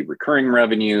to be recurring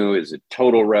revenue? Is it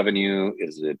total revenue?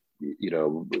 Is it,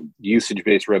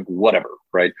 usage-based revenue? Whatever,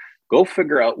 right? Go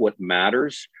figure out what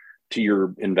matters to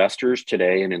your investors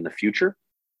today and in the future.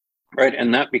 Right.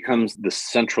 And that becomes the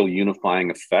central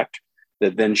unifying effect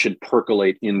that then should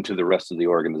percolate into the rest of the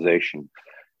organization.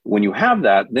 When you have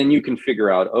that, then you can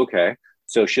figure out, okay,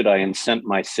 so should I incent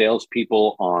my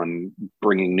salespeople on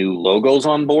bringing new logos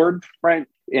on board? Right.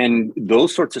 And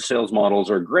those sorts of sales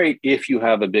models are great if you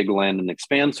have a big land and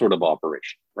expand sort of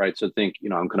operation. Right. So think,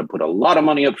 I'm going to put a lot of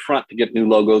money up front to get new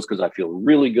logos because I feel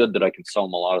really good that I can sell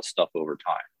them a lot of stuff over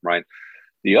time. Right.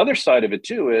 The other side of it,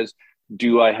 too, is,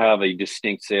 do I have a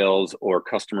distinct sales or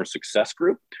customer success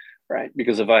group, right?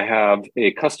 Because if I have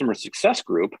a customer success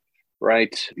group,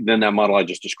 right, then that model I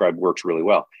just described works really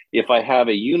well. If I have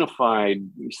a unified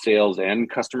sales and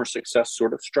customer success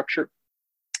sort of structure,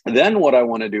 then what I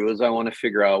want to do is I want to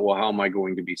figure out, well, how am I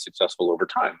going to be successful over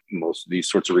time? Most of these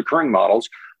sorts of recurring models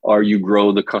are you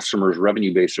grow the customer's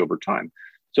revenue base over time.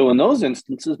 So in those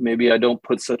instances, maybe I don't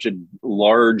put such a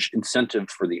large incentive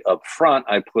for the upfront.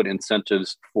 I put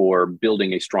incentives for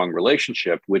building a strong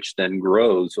relationship, which then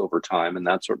grows over time and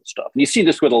that sort of stuff. And you see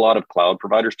this with a lot of cloud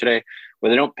providers today, where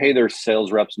they don't pay their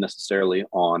sales reps necessarily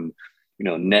on,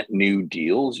 net new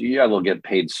deals. Yeah, they'll get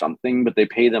paid something, but they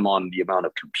pay them on the amount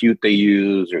of compute they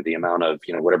use or the amount of,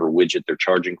 whatever widget they're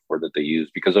charging for that they use.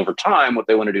 Because over time, what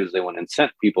they want to do is they want to incent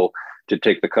people to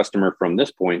take the customer from this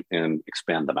point and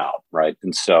expand them out, right?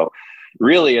 And so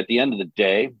really, at the end of the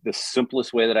day, the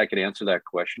simplest way that I could answer that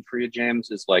question for you,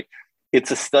 James, is like, it's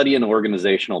a study in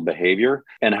organizational behavior.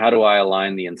 And how do I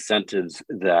align the incentives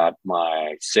that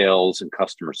my sales and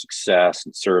customer success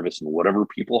and service and whatever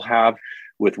people have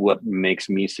with what makes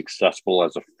me successful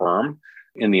as a firm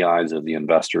in the eyes of the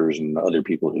investors and the other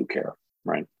people who care,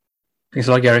 right? Thanks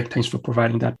a lot, Gary. Thanks for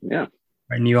providing that very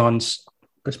nuanced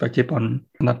perspective on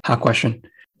that hard question.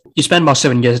 You spent about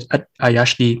 7 years at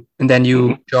IHD, and then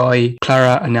you joined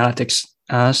Clara Analytics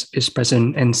as its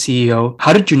president and CEO.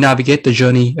 How did you navigate the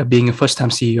journey of being a first-time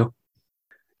CEO?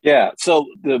 Yeah, so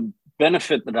the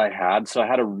benefit that I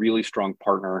had a really strong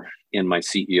partner in my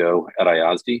CEO at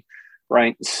IASD,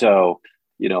 right? So,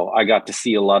 I got to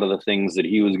see a lot of the things that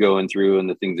he was going through and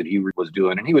the things that he was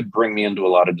doing. And he would bring me into a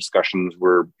lot of discussions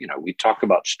where, we talk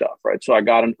about stuff, right? So I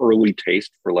got an early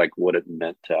taste for like what it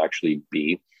meant to actually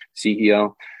be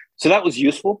CEO. So that was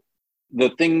useful.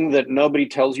 The thing that nobody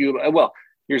tells you, well,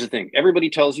 here's the thing. Everybody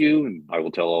tells you, and I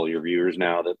will tell all your viewers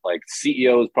now, that like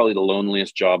CEO is probably the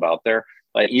loneliest job out there.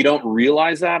 Like you don't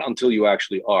realize that until you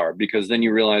actually are, because then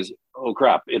you realize, oh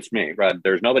crap, it's me, right?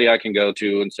 There's nobody I can go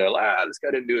to and say, this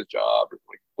guy didn't do his job,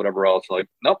 or whatever else. Like,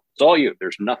 nope, it's all you.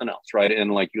 There's nothing else, right?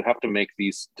 And like you have to make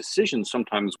these decisions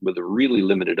sometimes with a really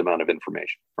limited amount of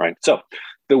information, right? So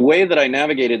the way that I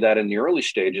navigated that in the early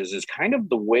stages is kind of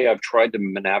the way I've tried to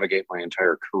navigate my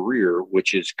entire career,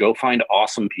 which is go find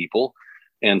awesome people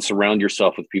and surround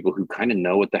yourself with people who kind of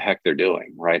know what the heck they're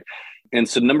doing, right? And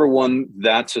so number one,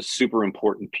 that's a super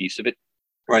important piece of it,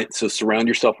 right? So surround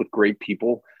yourself with great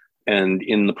people. And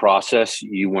in the process,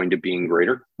 you wind up being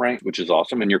greater, right? Which is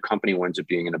awesome. And your company winds up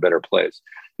being in a better place.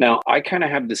 Now, I kind of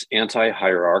have this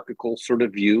anti-hierarchical sort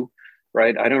of view,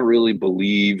 right? I don't really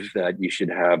believe that you should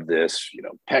have this,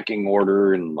 pecking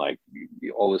order and like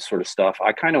all this sort of stuff.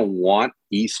 I kind of want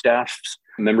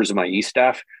members of my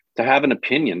e-staff to have an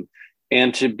opinion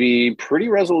and to be pretty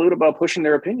resolute about pushing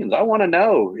their opinions. I want to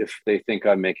know if they think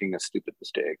I'm making a stupid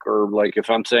mistake, or like if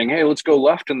I'm saying, hey, let's go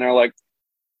left, and they're like,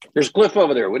 there's a cliff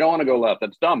over there. We don't want to go left.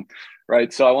 That's dumb,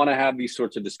 right? So I want to have these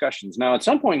sorts of discussions. Now, at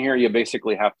some point here, you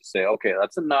basically have to say, okay,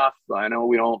 that's enough. I know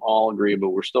we don't all agree, but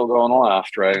we're still going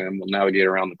left, right? And we'll navigate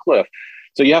around the cliff.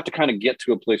 So you have to kind of get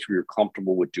to a place where you're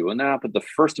comfortable with doing that. But the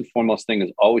first and foremost thing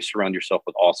is always surround yourself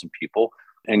with awesome people,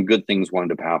 and good things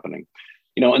wind up happening.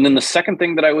 And then the second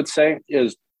thing that I would say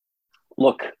is,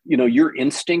 look, your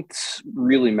instincts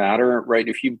really matter, right?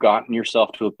 If you've gotten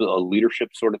yourself to a leadership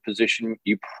sort of position,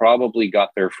 you probably got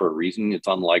there for a reason. It's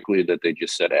unlikely that they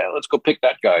just said, hey, let's go pick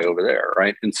that guy over there,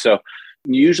 right? And so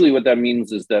usually what that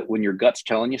means is that when your gut's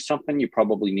telling you something, you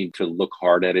probably need to look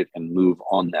hard at it and move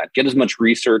on that. Get as much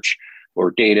research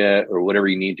or data or whatever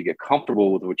you need to get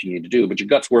comfortable with what you need to do, but your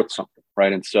gut's worth something,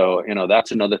 right? And so,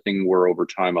 that's another thing where over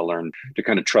time I learned to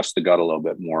kind of trust the gut a little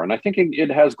bit more. And I think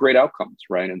it has great outcomes,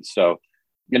 right? And so,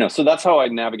 so that's how I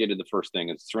navigated the first thing,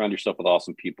 is surround yourself with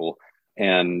awesome people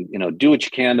and, do what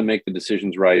you can to make the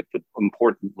decisions right. But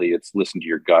importantly, it's listen to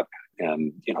your gut,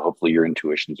 and, hopefully your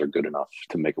intuitions are good enough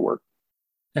to make it work.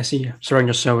 I see. Surround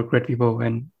yourself with great people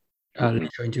and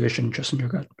let your intuition, trust in your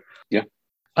gut. Yeah.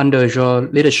 Under your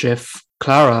leadership,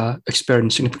 Clara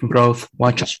experienced significant growth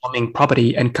while transforming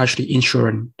property and casualty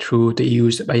insurance through the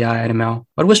use of AI and ML.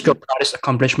 What was your proudest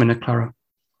accomplishment at Clara?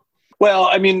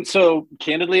 Well, so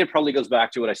candidly, it probably goes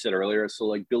back to what I said earlier. So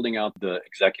like building out the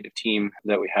executive team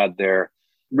that we had there,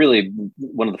 really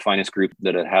one of the finest groups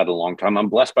that I had a long time. I'm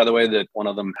blessed, by the way, that one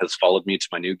of them has followed me to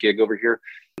my new gig over here.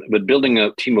 But building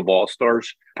a team of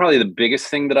all-stars, probably the biggest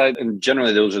thing and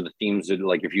generally those are the themes that,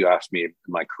 like, if you ask me in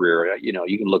my career, you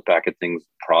can look back at things,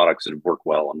 products that have worked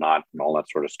well and not, and all that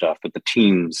sort of stuff. But the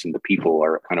teams and the people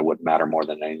are kind of what matter more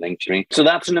than anything to me. So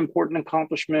that's an important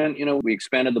accomplishment. We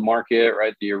expanded the market,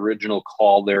 right? The original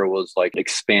call there was like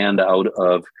expand out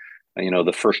of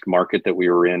the first market that we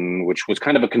were in, which was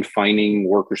kind of a confining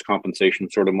workers' compensation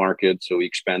sort of market. So we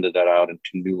expanded that out into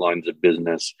new lines of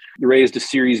business. We raised a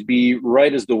Series B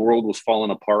right as the world was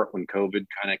falling apart when COVID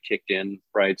kind of kicked in,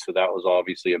 right? So that was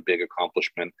obviously a big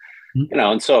accomplishment,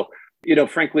 and so,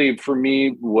 frankly, for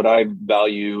me, what I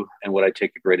value and what I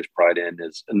take the greatest pride in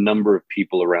is a number of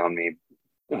people around me,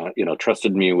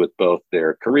 trusted me with both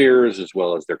their careers as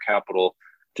well as their capital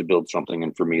to build something.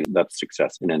 And for me, that's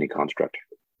success in any construct.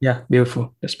 Yeah,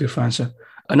 beautiful. That's a beautiful answer.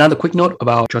 Another quick note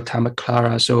about your time at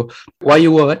Clara. So while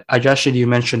you were at Ajashi, you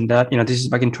mentioned that, this is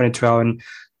back in 2012, and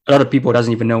a lot of people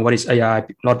doesn't even know what is AI. A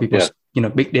lot of people,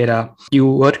 big data. You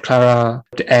were at Clara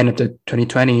at the end of the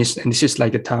 2020s, and this is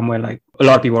like the time where like a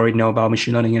lot of people already know about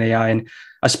machine learning and AI. And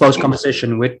I suppose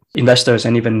conversation with investors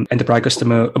and even enterprise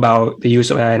customer about the use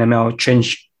of AI and ML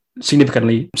changed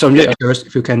significantly. So I'm just curious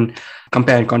if you can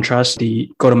compare and contrast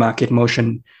the go-to-market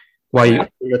motion while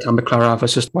your time at Clara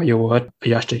versus while you were at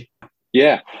Ajashi.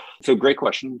 Yeah. So great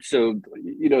question. So,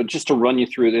 just to run you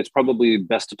through, it's probably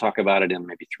best to talk about it in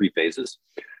maybe three phases,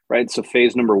 right? So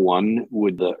phase number one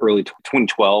would the early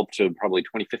 2012 to probably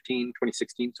 2015,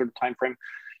 2016 sort of timeframe,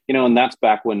 and that's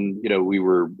back when, we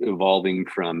were evolving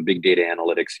from big data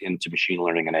analytics into machine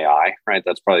learning and AI, right?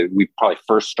 We probably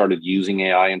first started using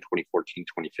AI in 2014,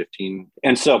 2015.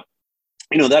 And so,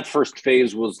 that first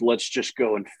phase was let's just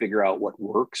go and figure out what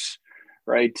works,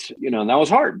 right? And that was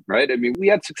hard, right? We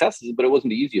had successes, but it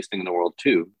wasn't the easiest thing in the world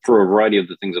too, for a variety of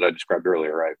the things that I described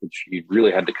earlier, right? Which you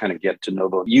really had to kind of get to know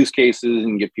the use cases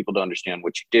and get people to understand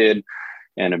what you did,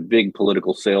 and a big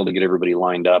political sale to get everybody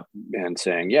lined up and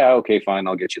saying, yeah, okay, fine,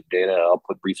 I'll get you the data, I'll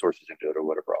put resources into it or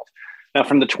whatever else. Now,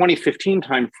 from the 2015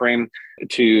 timeframe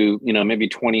to, maybe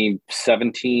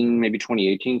 2017, maybe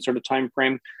 2018 sort of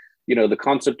timeframe, the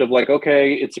concept of like,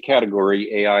 okay, it's a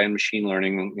category, AI and machine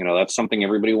learning, that's something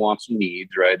everybody wants and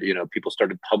needs, right? People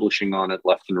started publishing on it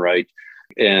left and right.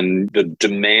 And the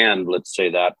demand, let's say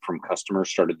that, from customers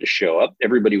started to show up.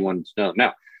 Everybody wanted to know.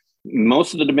 Now,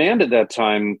 most of the demand at that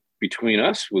time between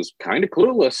us, was kind of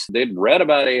clueless. They'd read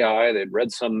about AI, they'd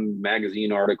read some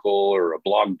magazine article or a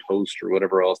blog post or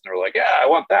whatever else, and they're like, yeah, I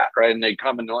want that, right? And they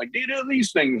come and they're like, do you do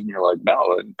these things? And you're like,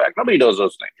 no, in fact, nobody does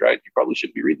those things, right? You probably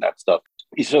shouldn't be reading that stuff.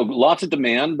 So lots of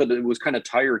demand, but it was kind of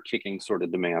tire kicking sort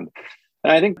of demand.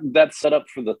 And I think that's set up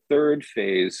for the third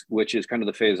phase, which is kind of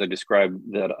the phase I described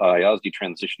that IASD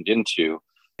transitioned into.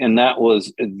 And that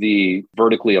was the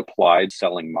vertically applied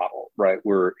selling model, right?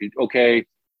 Where, okay,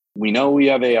 we know we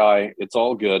have AI, it's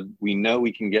all good. We know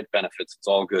we can get benefits, it's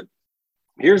all good.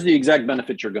 Here's the exact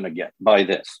benefit you're going to get by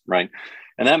this, right?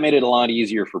 And that made it a lot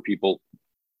easier for people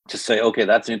to say, okay,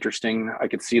 that's interesting. I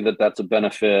could see that that's a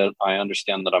benefit. I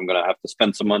understand that I'm going to have to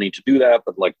spend some money to do that,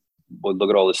 but like, well, look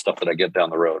at all this stuff that I get down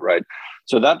the road, right?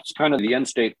 So that's kind of the end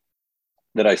state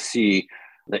that I see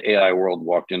the AI world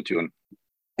walked into.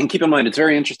 And keep in mind, it's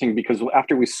very interesting because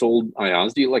after we sold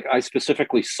IASD, like I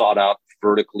specifically sought out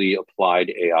vertically applied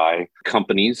AI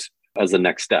companies as the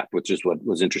next step, which is what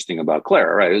was interesting about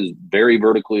Clara, right? It was very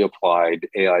vertically applied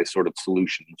AI sort of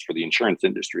solutions for the insurance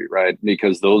industry, right?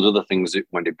 Because those are the things that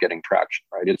wind up getting traction,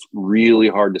 right? It's really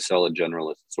hard to sell a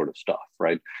generalist sort of stuff,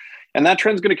 right? And that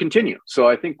trend's going to continue. So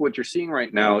I think what you're seeing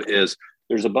right now is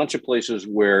there's a bunch of places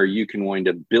where you can wind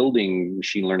up building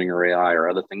machine learning or AI or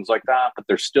other things like that, but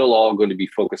they're still all going to be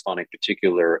focused on a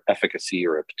particular efficacy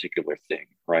or a particular thing,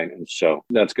 right? And so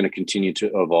that's going to continue to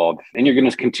evolve, and you're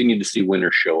going to continue to see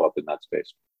winners show up in that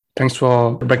space. Thanks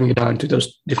for breaking it down into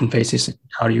those different phases,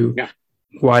 how you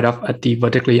wind up at the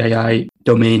vertically AI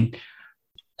domain.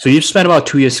 So you've spent about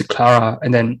 2 years at Clara,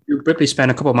 and then you briefly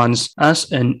spent a couple of months as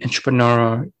an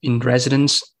entrepreneur in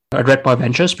residence at Red Boy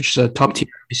Ventures, which is a top-tier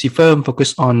VC firm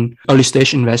focused on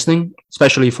early-stage investing,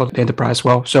 especially for the enterprise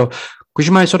world. So could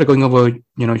you mind sort of going over,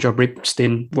 your brief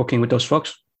stint working with those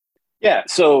folks? Yeah.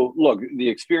 So look, the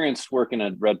experience working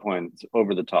at Redpoint is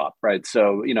over the top, right?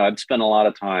 So, I've spent a lot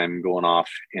of time going off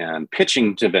and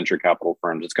pitching to venture capital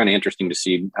firms. It's kind of interesting to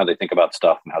see how they think about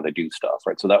stuff and how they do stuff,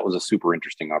 right? So that was a super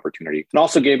interesting opportunity. And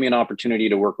also gave me an opportunity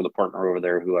to work with a partner over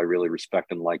there who I really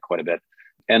respect and like quite a bit,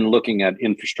 and looking at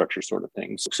infrastructure sort of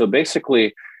things. So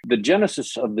basically, the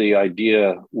genesis of the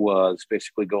idea was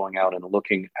basically going out and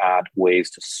looking at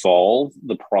ways to solve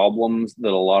the problems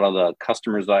that a lot of the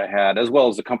customers I had, as well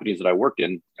as the companies that I worked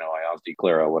in, IASD,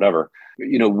 Clara, whatever,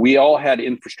 we all had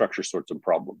infrastructure sorts of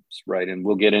problems, right? And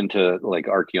we'll get into like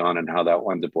Archeon and how that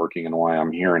winds up working and why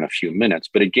I'm here in a few minutes.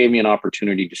 But it gave me an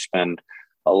opportunity to spend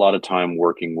a lot of time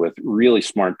working with really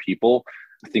smart people,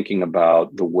 thinking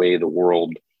about the way the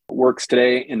world works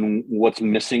today and what's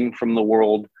missing from the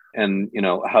world, and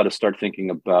how to start thinking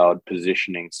about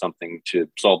positioning something to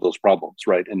solve those problems,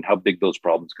 right? And how big those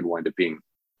problems could wind up being.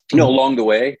 Along the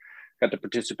way, got to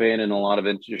participate in a lot of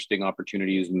interesting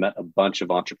opportunities, met a bunch of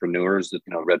entrepreneurs that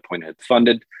Redpoint had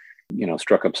funded,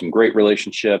 struck up some great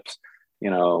relationships,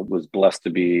 was blessed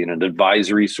to be in an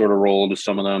advisory sort of role to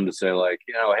some of them to say like,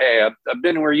 hey, I've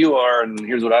been where you are and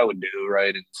here's what I would do,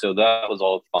 right? And so that was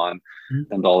all fun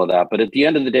and all of that. But at the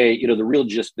end of the day, the real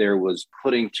gist there was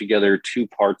putting together two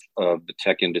parts of the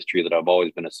tech industry that I've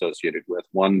always been associated with.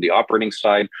 One, the operating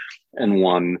side, and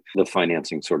one, the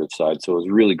financing sort of side. So it was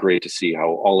really great to see how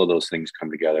all of those things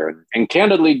come together. And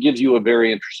candidly, gives you a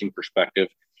very interesting perspective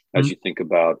as you think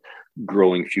about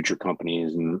growing future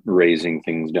companies and raising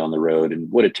things down the road and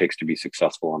what it takes to be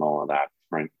successful and all of that,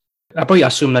 right? I probably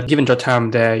assume that given your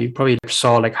time there, you probably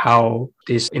saw like how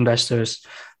these investors,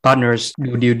 partners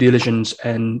do due diligence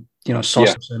and,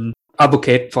 source and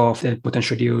advocate for the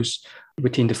potential deals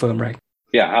within the firm, right?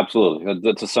 Yeah, absolutely.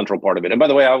 That's a central part of it. And by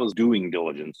the way, I was doing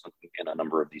diligence in a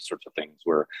number of these sorts of things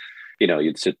where,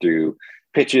 you'd sit through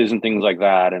pitches and things like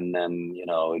that. And then,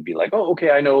 it'd be like, oh,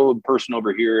 okay, I know a person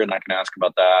over here and I can ask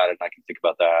about that and I can think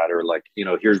about that. Or like,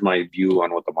 here's my view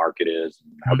on what the market is,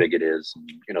 and how big it is,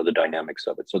 and, the dynamics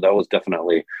of it. So that was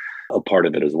definitely a part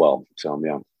of it as well. So,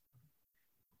 yeah.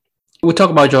 We'll talk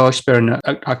about your experience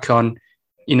at Archeon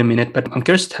in a minute, but I'm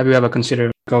curious, have you ever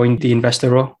considered going the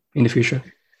investor role in the future?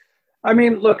 I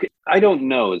mean, look, I don't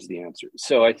know is the answer.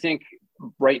 So I think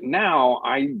right now,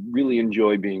 I really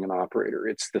enjoy being an operator.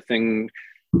 It's the thing,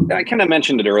 I kind of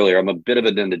mentioned it earlier. I'm a bit of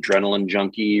an adrenaline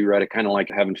junkie, right? I kind of like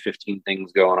having 15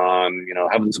 things going on,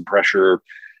 having some pressure,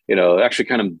 actually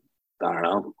kind of, I don't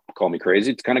know, call me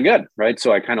crazy. It's kind of good, right?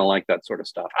 So I kind of like that sort of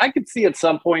stuff. I could see at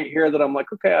some point here that I'm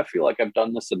like, okay, I feel like I've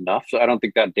done this enough. So I don't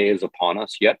think that day is upon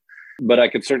us yet, but I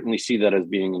could certainly see that as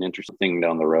being an interesting thing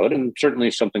down the road, and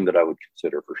certainly something that I would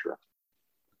consider for sure.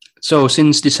 So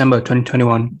since December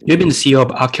 2021, you've been the CEO of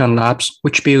Archeon Labs,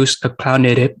 which builds a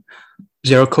cloud-native,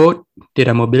 zero-code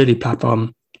data mobility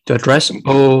platform to address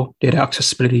all data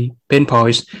accessibility pain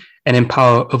points and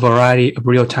empower a variety of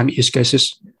real-time use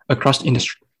cases across the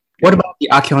industry. What about the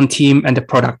Archeon team and the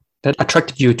product that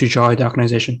attracted you to join the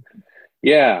organization?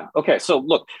 Yeah. Okay. So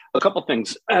look, a couple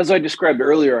things. As I described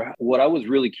earlier, what I was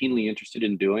really keenly interested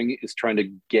in doing is trying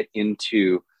to get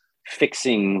into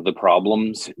fixing the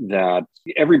problems that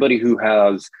everybody who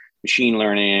has machine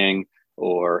learning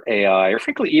or AI, or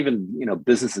frankly, even,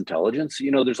 business intelligence,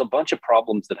 there's a bunch of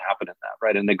problems that happen in that,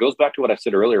 right? And it goes back to what I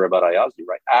said earlier about IASI,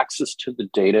 right? Access to the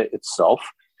data itself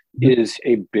is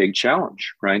a big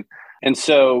challenge, right? And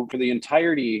so for the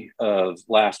entirety of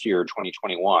last year,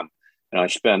 2021, I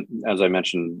spent, as I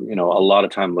mentioned, a lot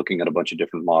of time looking at a bunch of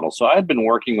different models. So I had been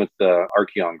working with the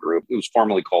Archeon group. It was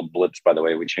formerly called Blitz, by the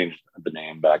way. We changed the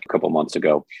name back a couple of months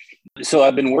ago. So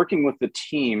I've been working with the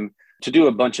team to do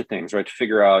a bunch of things, right? To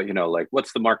figure out,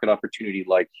 what's the market opportunity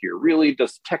like here? Really,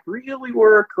 does tech really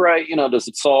work, right? Does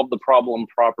it solve the problem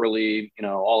properly?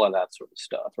 All of that sort of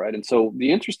stuff, right? And so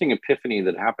the interesting epiphany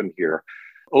that happened here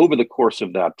over the course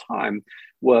of that time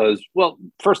was, well,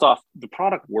 first off, the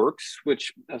product works,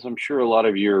 which, as I'm sure a lot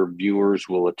of your viewers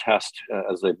will attest,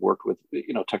 as they've worked with,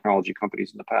 technology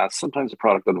companies in the past, sometimes the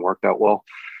product doesn't work that well,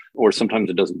 or sometimes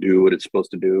it doesn't do what it's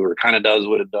supposed to do, or kind of does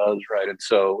what it does, right? And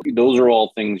so those are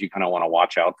all things you kind of want to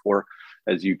watch out for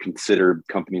as you consider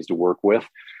companies to work with.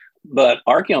 But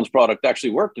Archeon's product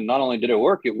actually worked. And not only did it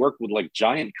work with like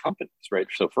giant companies, right?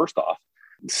 So first off.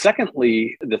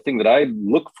 Secondly, the thing that I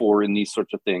look for in these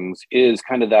sorts of things is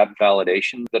kind of that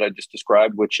validation that I just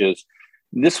described, which is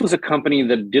this was a company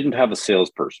that didn't have a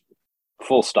salesperson,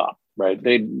 full stop, right?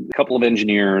 They had a couple of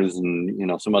engineers and,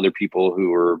 some other people who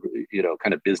were,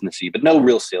 kind of businessy, but no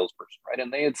real salesperson, right?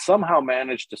 And they had somehow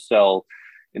managed to sell,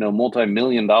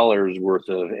 multi-million dollars worth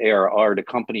of ARR to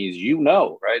companies,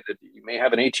 right? That you may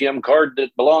have an ATM card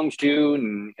that belongs to,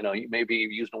 and, you may be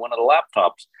using one of the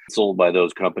laptops sold by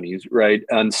those companies, right?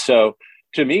 And so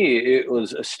to me, it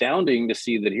was astounding to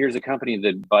see that here's a company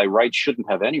that by rights shouldn't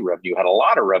have any revenue, had a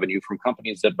lot of revenue from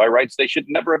companies that by rights they should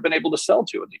never have been able to sell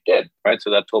to, and they did, right? So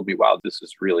that told me, wow, this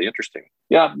is really interesting.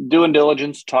 Yeah, doing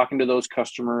diligence, talking to those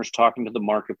customers, talking to the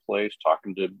marketplace,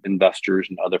 talking to investors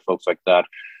and other folks like that,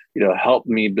 helped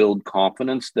me build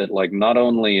confidence that not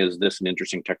only is this an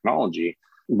interesting technology,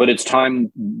 but its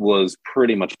time was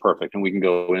pretty much perfect. And we can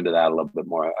go into that a little bit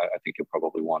more. I think you'll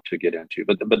probably want to get into,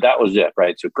 but that was it,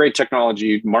 right? So great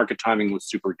technology, market timing was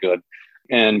super good,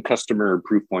 and customer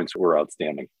proof points were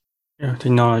outstanding. Yeah,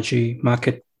 technology,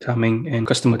 market timing, and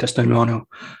customer testimonial.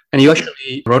 And you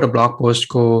actually wrote a blog post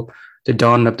called The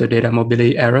Dawn of the Data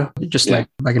Mobility Era, just like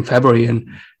back in February. And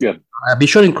I'll be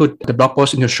sure to include the blog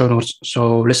post in your show notes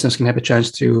so listeners can have a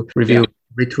chance to read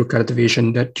through kind of the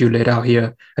vision that you laid out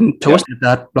here. And towards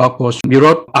that blog post, you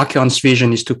wrote Archeon's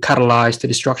vision is to catalyze the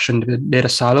destruction of the data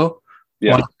silo.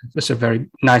 Yeah. That's a very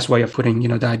nice way of putting,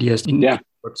 the ideas in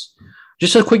words.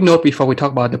 Just a quick note before we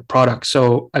talk about the product.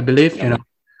 So I believe,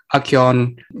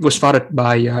 Archeon was founded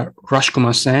by Raj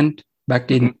Kumar Sen back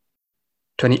in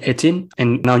 2018,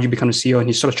 and now you become the CEO and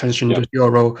he sort of transitioned into your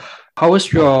role. How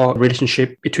was your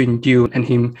relationship between you and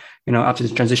him, after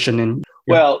the transition? And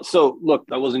well, so look,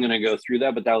 I wasn't going to go through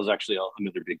that, but that was actually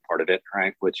another big part of it,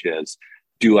 right? Which is,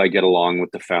 do I get along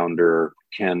with the founder?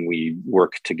 Can we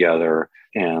work together?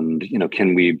 And,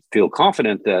 can we feel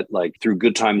confident that through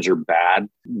good times or bad,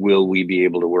 will we be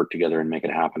able to work together and make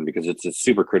it happen? Because it's a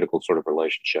super critical sort of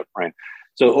relationship, right?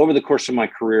 So over the course of my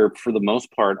career, for the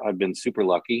most part, I've been super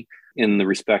lucky in the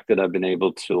respect that I've been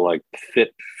able to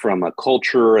fit from a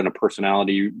culture and a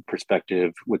personality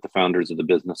perspective with the founders of the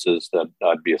businesses that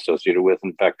I'd be associated with.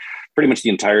 In fact, pretty much the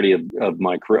entirety of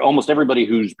my career, almost everybody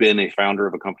who's been a founder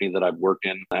of a company that I've worked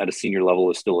in at a senior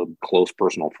level is still a close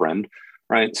personal friend,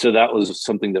 right? So that was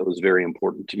something that was very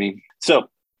important to me.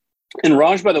 And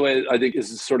Raj, by the way, I think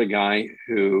is the sort of guy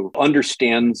who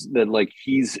understands that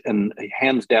he's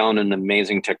hands down an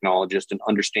amazing technologist and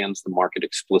understands the market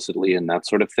explicitly and that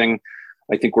sort of thing.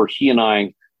 I think where he and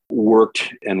I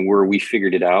worked and where we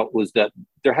figured it out was that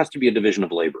there has to be a division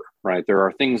of labor, right? There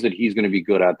are things that he's going to be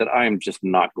good at that I am just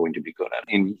not going to be good at,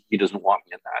 and he doesn't want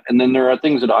me in that. And then there are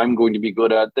things that I'm going to be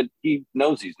good at that he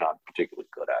knows he's not particularly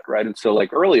good at, right? And so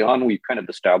early on, we kind of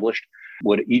established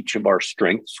what each of our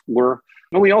strengths were.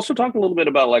 And we also talked a little bit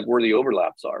about where the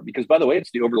overlaps are, because by the way,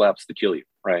 it's the overlaps that kill you,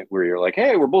 right? Where you're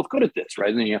hey, we're both good at this, right?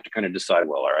 And then you have to kind of decide,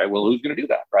 well, all right, well, who's going to do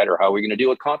that, right? Or how are we going to deal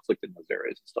with conflict in those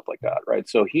areas and stuff like that, right?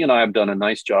 So he and I have done a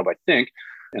nice job, I think,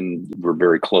 and we're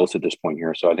very close at this point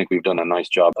here. So I think we've done a nice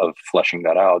job of fleshing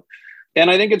that out.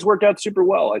 And I think it's worked out super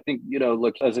well. I think,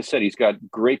 look, as I said, he's got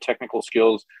great technical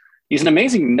skills. He's an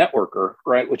amazing networker,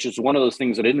 right? Which is one of those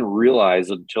things I didn't realize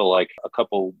until a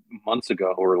couple months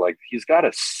ago, where he's got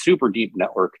a super deep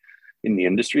network in the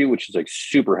industry, which is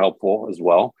super helpful as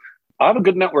well. I have a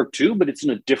good network too, but it's in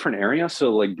a different area.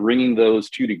 So like bringing those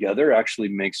two together actually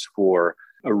makes for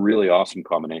a really awesome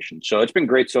combination. So it's been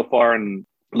great so far, and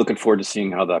looking forward to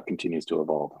seeing how that continues to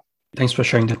evolve. Thanks for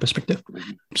sharing that perspective.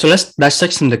 So let's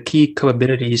dissect some of the key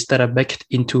capabilities that are baked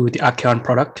into the Archeon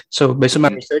product. So based on my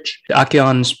research, the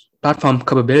Archeon's platform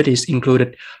capabilities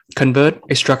included convert,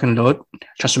 extract and load,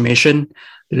 transformation,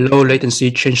 low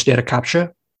latency change data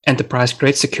capture,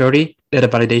 enterprise-grade security, data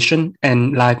validation,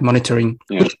 and live monitoring.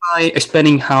 Would you mind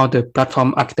explaining how the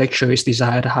platform architecture is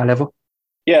designed at a high level?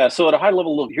 Yeah, so at a high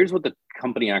level, look, here's what the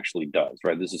company actually does,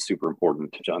 right? This is super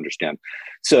important to understand.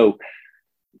 So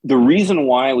the reason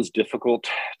why it was difficult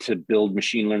to build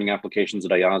machine learning applications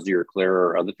at Ayazi or Clara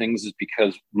or other things is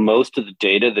because most of the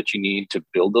data that you need to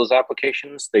build those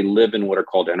applications, they live in what are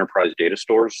called enterprise data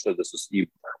stores. So this is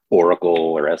Oracle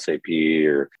or SAP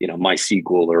or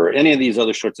MySQL or any of these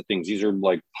other sorts of things. These are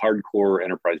like hardcore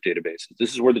enterprise databases.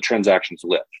 This is where the transactions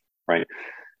live, right?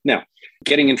 Now,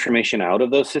 getting information out of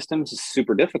those systems is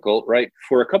super difficult, right?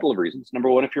 For a couple of reasons. Number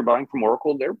one, if you're buying from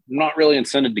Oracle, they're not really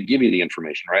incented to give you the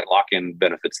information, right? Lock-in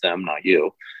benefits them, not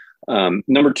you.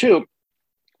 Number two,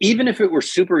 even if it were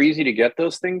super easy to get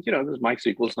those things, because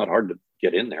MySQL is not hard to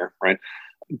get in there, right?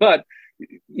 But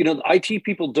the IT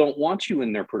people don't want you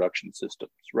in their production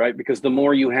systems, right? Because the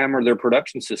more you hammer their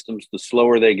production systems, the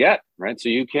slower they get, right? So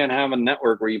you can't have a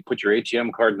network where you put your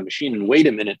ATM card in the machine and wait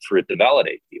a minute for it to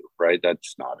validate you, right?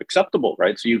 That's not acceptable,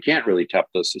 right? So you can't really tap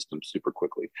those systems super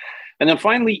quickly. And then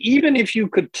finally, even if you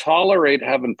could tolerate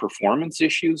having performance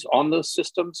issues on those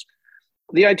systems,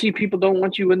 the IT people don't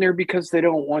want you in there because they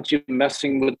don't want you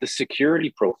messing with the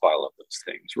security profile of those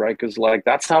things, right? Because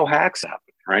that's how hacks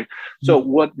happen, right? So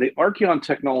what the Archeon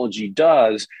technology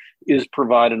does is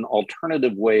provide an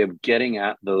alternative way of getting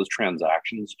at those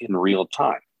transactions in real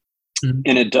time.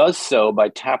 And it does so by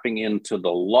tapping into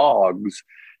the logs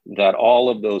that all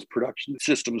of those production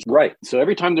systems write. So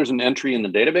every time there's an entry in the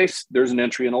database, there's an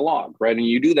entry in a log, right? And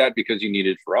you do that because you need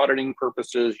it for auditing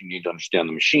purposes. You need to understand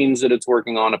the machines that it's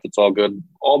working on, if it's all good,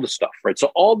 all the stuff, right?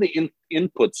 So all the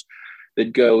inputs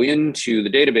that go into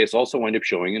the database also wind up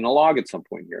showing in a log at some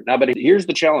point here. Now, but here's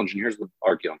the challenge, and here's what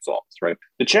Archeon solves, right?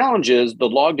 The challenge is the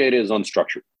log data is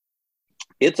unstructured.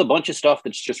 It's a bunch of stuff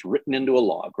that's just written into a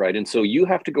log, right? And so you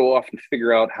have to go off and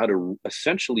figure out how to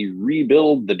essentially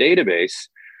rebuild the database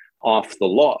off the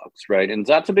logs, right? And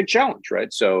that's a big challenge,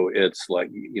 right? So it's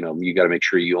like, you got to make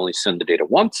sure you only send the data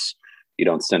once. You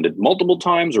don't send it multiple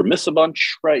times or miss a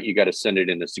bunch, right? You got to send it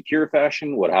in a secure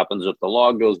fashion. What happens if the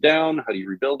log goes down? How do you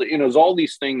rebuild it? There's all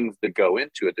these things that go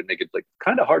into it that make it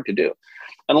kind of hard to do.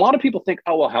 And a lot of people think,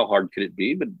 oh, well, how hard could it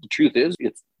be? But the truth is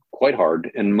it's quite hard.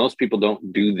 And most people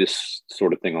don't do this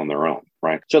sort of thing on their own,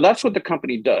 right? So that's what the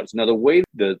company does. Now, the way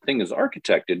the thing is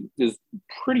architected is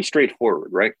pretty straightforward,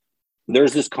 right?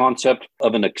 There's this concept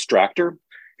of an extractor,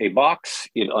 a box.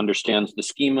 It understands the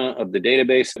schema of the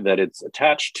database that it's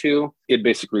attached to. It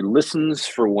basically listens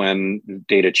for when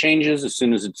data changes. As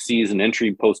soon as it sees an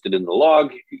entry posted in the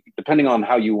log, depending on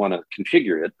how you want to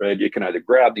configure it, right? You can either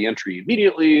grab the entry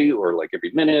immediately or like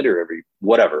every minute or every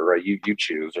whatever, right? You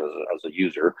choose as a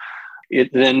user.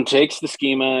 It then takes the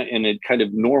schema and it kind of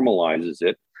normalizes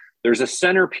it. There's a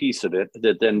centerpiece of it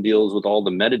that then deals with all the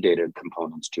metadata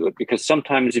components to it, because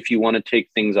sometimes if you want to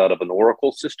take things out of an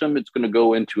Oracle system, it's going to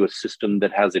go into a system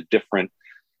that has a different,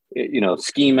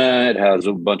 schema. It has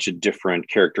a bunch of different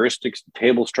characteristics. The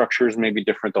table structures may be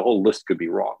different. The whole list could be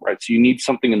wrong, right? So you need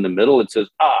something in the middle that says,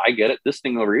 I get it. This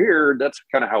thing over here, that's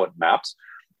kind of how it maps.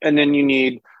 And then you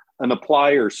need an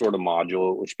applier sort of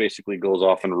module, which basically goes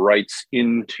off and writes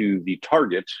into the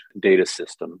target data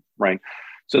system, right?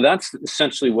 So that's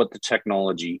essentially what the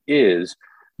technology is.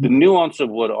 The nuance of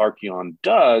what Archeon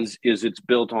does is it's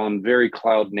built on very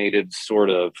cloud native sort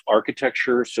of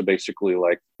architecture. So basically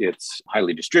it's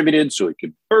highly distributed, so it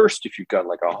could burst. If you've got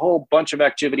a whole bunch of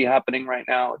activity happening right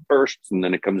now, it bursts and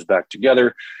then it comes back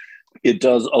together. It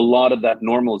does a lot of that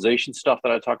normalization stuff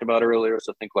that I talked about earlier.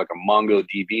 So think like a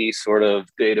MongoDB sort of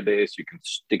database. You can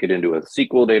stick it into a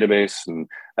SQL database, and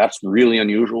that's really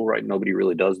unusual, right? Nobody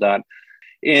really does that.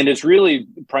 And it's really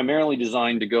primarily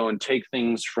designed to go and take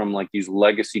things from these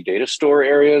legacy data store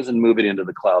areas and move it into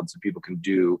the cloud so people can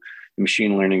do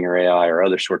machine learning or AI or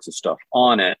other sorts of stuff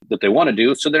on it that they want to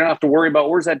do. So they don't have to worry about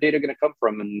where's that data going to come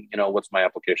from and, what's my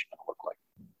application going to look like.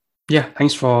 Yeah,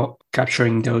 thanks for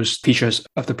capturing those features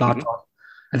of the platform.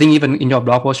 I think even in your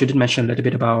blog post, you did mention a little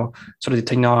bit about sort of the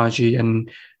technology and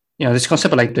this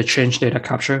concept of the change data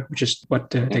capture, which is what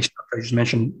the extractor just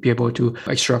mentioned, be able to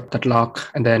extract that log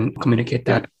and then communicate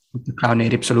that with the cloud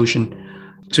native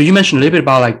solution. So you mentioned a little bit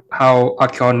about how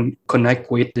Archeon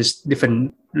connect with these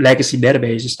different legacy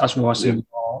databases as well as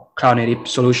for cloud native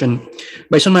solution.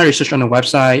 Based on my research on the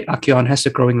website, Acheon has a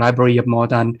growing library of more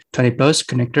than 20 plus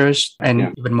connectors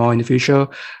and even more in the future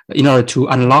in order to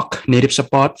unlock native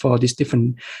support for these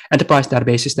different enterprise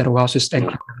databases that houses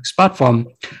and platform.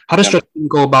 How does your team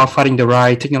go about finding the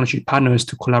right technology partners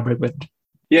to collaborate with?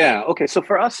 Yeah. Okay. So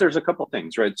for us, there's a couple of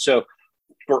things, right? So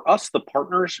for us, the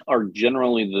partners are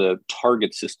generally the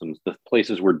target systems, the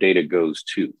places where data goes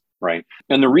to, right?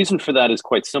 And the reason for that is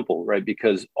quite simple, right?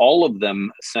 Because all of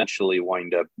them essentially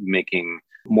wind up making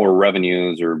more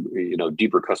revenues or,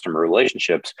 deeper customer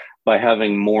relationships by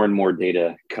having more and more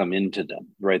data come into them,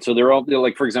 right? So they're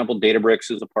like, for example,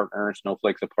 Databricks is a partner,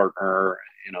 Snowflake's a partner,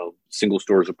 Single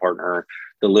Store is a partner,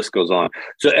 the list goes on.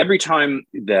 So every time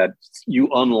that you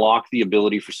unlock the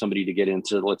ability for somebody to get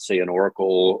into, let's say, an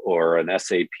Oracle or an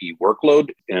SAP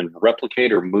workload and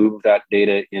replicate or move that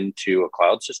data into a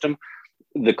cloud system,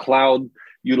 the cloud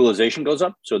utilization goes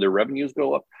up, so their revenues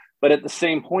go up. But at the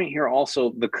same point here,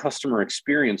 also the customer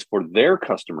experience for their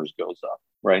customers goes up,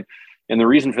 right? And the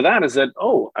reason for that is that,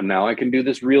 now I can do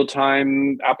this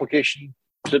real-time application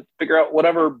to figure out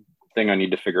whatever thing I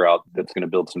need to figure out that's going to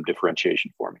build some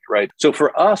differentiation for me, right? So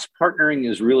for us, partnering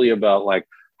is really about like,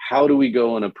 how do we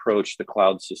go and approach the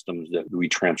cloud systems that we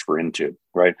transfer into,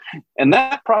 right? And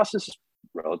that process is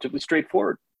relatively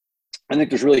straightforward. I think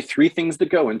there's really three things that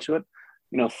go into it.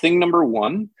 Thing number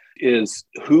one is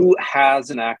who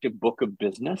has an active book of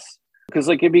business. Because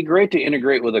it'd be great to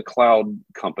integrate with a cloud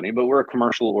company, but we're a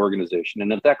commercial organization.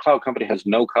 And if that cloud company has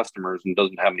no customers and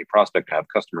doesn't have any prospect to have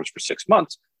customers for 6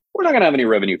 months, we're not going to have any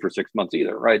revenue for 6 months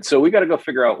either, right? So we got to go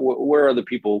figure out where are the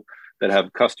people that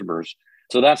have customers.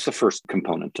 So that's the first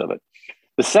component of it.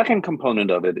 The second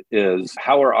component of it is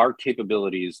how are our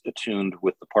capabilities attuned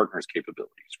with the partner's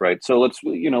capabilities, right? So let's,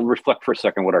 reflect for a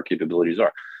second what our capabilities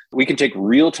are. We can take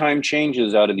real-time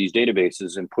changes out of these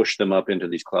databases and push them up into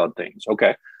these cloud things.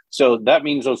 Okay. So that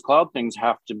means those cloud things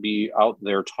have to be out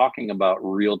there talking about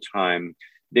real-time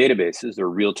databases or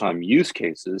real-time use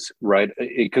cases, right?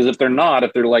 Because if they're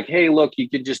like, hey, look, you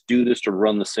could just do this to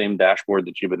run the same dashboard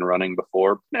that you've been running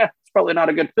before, it's probably not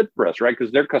a good fit for us, right?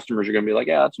 Because their customers are going to be like,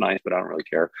 yeah, that's nice, but I don't really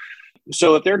care.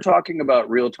 So if they're talking about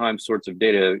real-time sorts of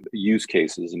data use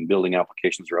cases and building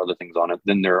applications or other things on it,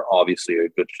 then they're obviously a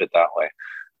good fit that way.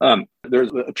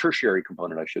 There's a tertiary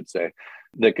component, I should say,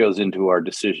 that goes into our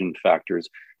decision factors.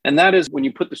 And that is when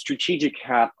you put the strategic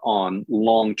hat on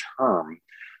long term,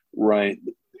 right?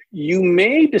 You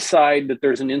may decide that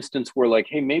there's an instance where like,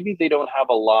 hey, maybe they don't have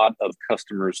a lot of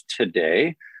customers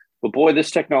today, but boy, this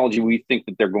technology, we think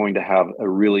that they're going to have a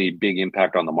really big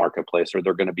impact on the marketplace, or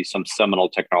they're going to be some seminal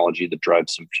technology that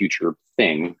drives some future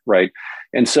thing, right?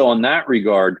 And so in that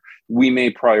regard, we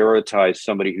may prioritize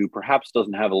somebody who perhaps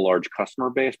doesn't have a large customer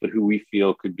base, but who we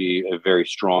feel could be a very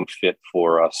strong fit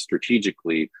for us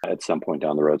strategically at some point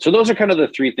down the road. So those are kind of the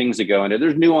three things that go into it.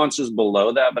 There's nuances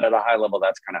below that, but at a high level,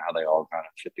 that's kind of how they all kind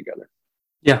of fit together.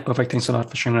 Yeah, perfect. Thanks a lot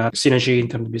for sharing that. Synergy in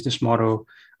terms of business model,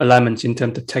 alignments in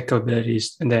terms of tech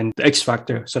capabilities, and then the X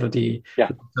factor, sort of the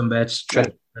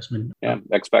strategy investment. Yeah,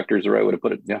 X factor is the right way to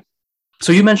put it. Yeah.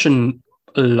 So you mentioned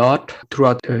a lot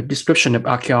throughout the description of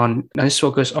Acheon. Let's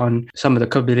focus on some of the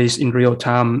capabilities in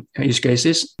real-time use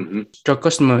cases. Mm-hmm. Your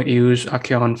customer use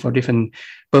Acheon for different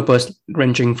purpose,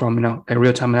 ranging from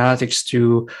real-time analytics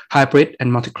to hybrid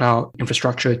and multi-cloud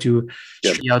infrastructure to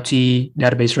ELT,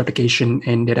 database replication,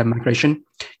 and data migration.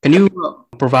 Can you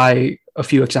provide a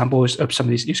few examples of some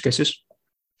of these use cases?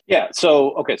 Yeah.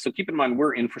 So keep in mind,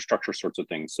 we're infrastructure sorts of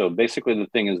things. So basically the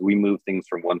thing is we move things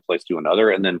from one place to another,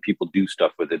 and then people do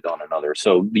stuff with it on another.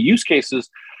 So the use cases,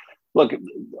 look,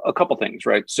 a couple things,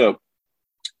 right? So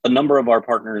a number of our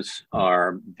partners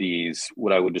are these,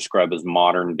 what I would describe as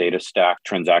modern data stack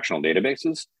transactional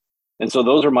databases. And so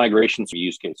those are migrations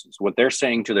use cases. What they're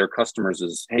saying to their customers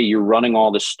is, hey, you're running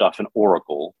all this stuff in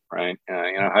Oracle, right?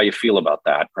 How you feel about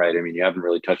that, right? I mean, you haven't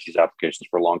really touched these applications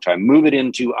for a long time. Move it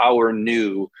into our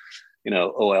new,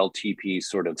 OLTP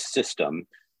sort of system,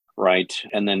 right?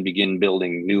 And then begin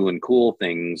building new and cool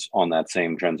things on that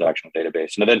same transactional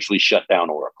database and eventually shut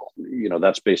down Oracle.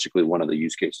 That's basically one of the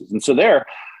use cases. And so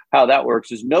how that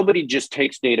works is nobody just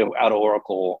takes data out of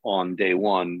Oracle on day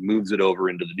one, moves it over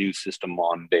into the new system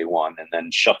on day one, and then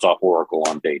shuts off Oracle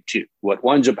on day two. What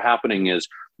winds up happening is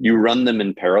you run them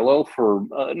in parallel for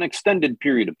an extended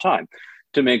period of time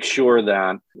to make sure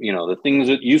that, the things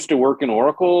that used to work in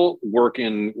Oracle work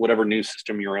in whatever new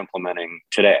system you're implementing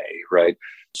today, right?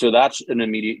 So that's an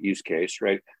immediate use case,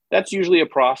 right? That's usually a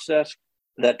process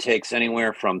that takes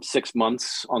anywhere from 6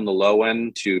 months on the low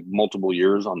end to multiple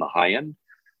years on the high end.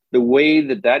 The way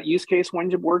that use case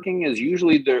winds up working is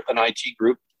usually an IT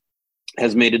group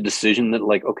has made a decision that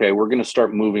like, okay, we're going to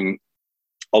start moving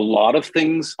a lot of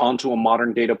things onto a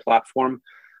modern data platform.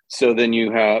 So then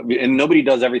you have, and nobody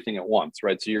does everything at once,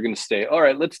 right? So you're going to say, all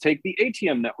right, let's take the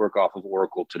ATM network off of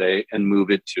Oracle today and move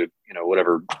it to,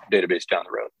 whatever database down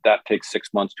the road. That takes 6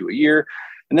 months to a year.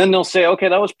 And then they'll say, okay,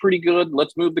 that was pretty good.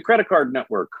 Let's move the credit card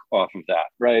network off of that,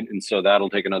 right? And so that'll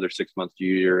take another 6 months to a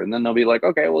year. And then they'll be like,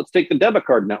 okay, well, let's take the debit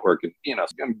card network. And,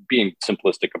 I'm being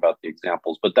simplistic about the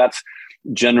examples, but that's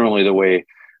generally the way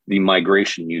the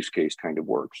migration use case kind of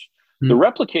works. The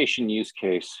replication use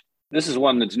case, this is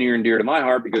one that's near and dear to my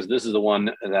heart because this is the one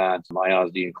that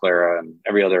IOSD and Clara and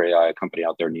every other AI company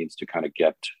out there needs to kind of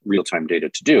get real-time data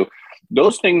to do.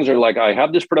 Those things are like, I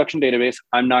have this production database.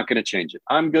 I'm not going to change it.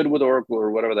 I'm good with Oracle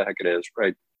or whatever the heck it is,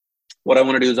 right? What I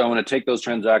want to do is I want to take those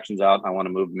transactions out and I want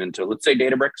to move them into, let's say,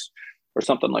 Databricks or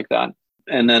something like that.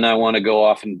 And then I want to go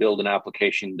off and build an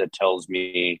application that tells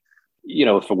me,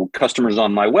 if a customer's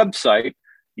on my website,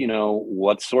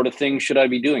 what sort of things should I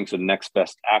be doing? So next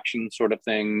best action sort of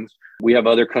things. We have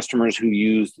other customers who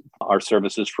use our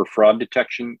services for fraud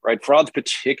detection, right? Fraud's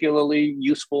particularly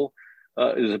useful,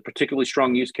 is a particularly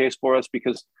strong use case for us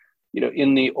because,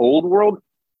 in the old world,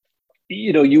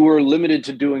 you were limited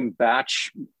to doing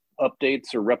batch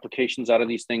updates or replications out of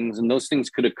these things. And those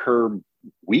things could occur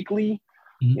weekly,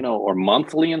 or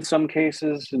monthly in some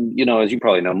cases. And, as you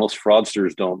probably know, most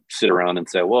fraudsters don't sit around and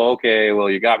say, well, okay,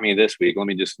 well, you got me this week. Let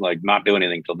me just not do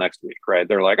anything till next week, right?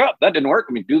 They're like, oh, that didn't work.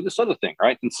 Let me do this other thing,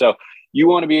 right? And so you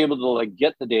want to be able to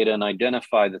get the data and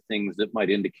identify the things that might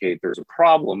indicate there's a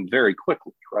problem very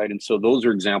quickly, right? And so those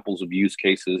are examples of use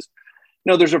cases.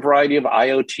 There's a variety of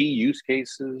IoT use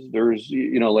cases. There's,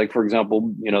 for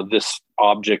example, this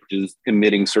object is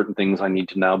emitting certain things I need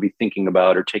to now be thinking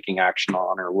about or taking action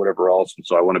on or whatever else. And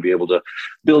so I want to be able to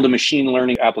build a machine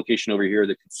learning application over here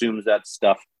that consumes that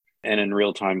stuff and in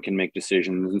real time can make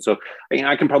decisions. And so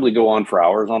I can probably go on for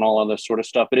hours on all of this sort of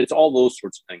stuff, but it's all those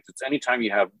sorts of things. It's anytime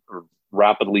you have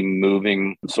rapidly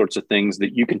moving sorts of things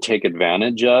that you can take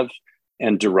advantage of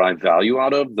and derive value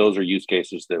out of, those are use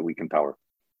cases that we can power.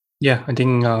 Yeah, I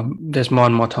think there's more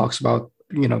and more talks about,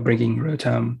 bringing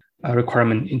real-time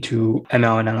requirement into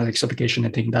ML analytics application. I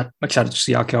think that I'm excited to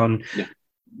see Archeon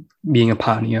being a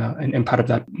pioneer and part of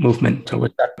that movement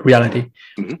towards that reality.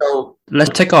 Mm-hmm. So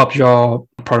let's take off your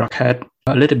product hat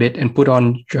a little bit and put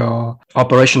on your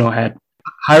operational hat.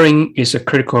 Hiring is a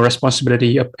critical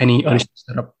responsibility of any early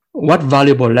startup. What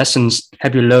valuable lessons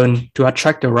have you learned to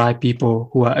attract the right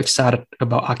people who are excited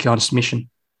about Archeon's mission?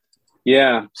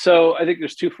 Yeah. So I think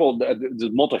there's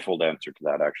multifold answer to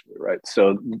that actually, right?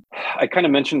 So I kind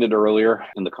of mentioned it earlier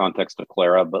in the context of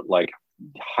Clara, but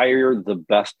hire the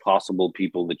best possible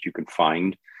people that you can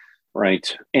find,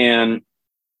 right? And,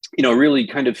 really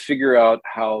kind of figure out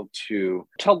how to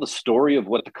tell the story of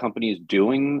what the company is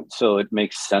doing so it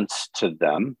makes sense to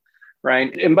them,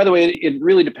 right? And by the way, it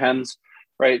really depends.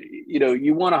 Right.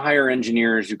 You want to hire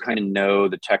engineers who kind of know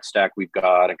the tech stack we've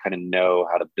got and kind of know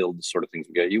how to build the sort of things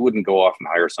we get. You wouldn't go off and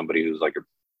hire somebody who's like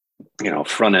a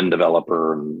front end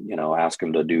developer and, ask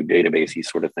them to do databasey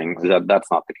sort of things.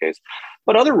 That's not the case.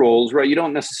 But other roles, right, you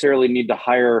don't necessarily need to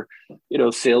hire,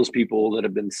 salespeople that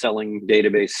have been selling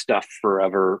database stuff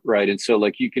forever. Right. And so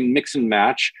you can mix and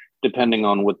match depending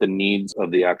on what the needs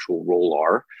of the actual role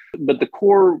are. But the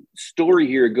core story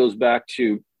here goes back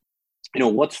to,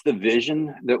 what's the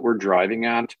vision that we're driving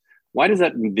at? Why does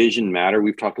that vision matter?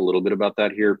 We've talked a little bit about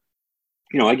that here.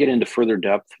 I get into further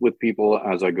depth with people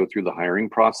as I go through the hiring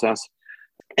process.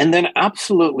 And then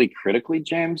absolutely critically,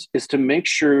 James, is to make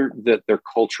sure that they're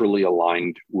culturally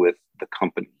aligned with the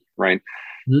company, right?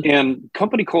 Mm-hmm. And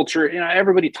company culture,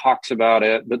 everybody talks about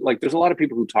it, but there's a lot of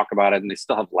people who talk about it and they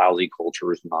still have lousy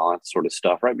cultures and all that sort of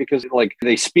stuff, right? Because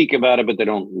they speak about it, but they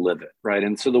don't live it, right?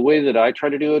 And so the way that I try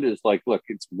to do it is look,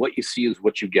 it's what you see is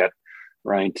what you get,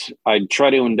 right? I try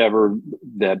to endeavor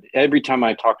that every time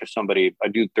I talk to somebody, I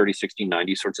do 30, 60,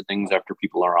 90 sorts of things after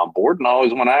people are on board. And I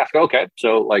always want to ask, okay,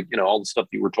 so all the stuff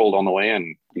you were told on the way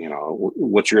in,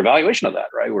 what's your evaluation of that,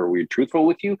 right? Were we truthful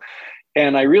with you?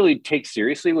 And I really take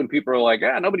seriously when people are like,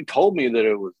 nobody told me that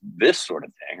it was this sort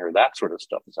of thing or that sort of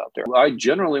stuff is out there. I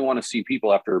generally want to see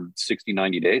people after 60,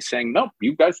 90 days saying, no,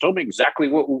 you guys told me exactly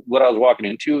what I was walking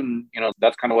into. And,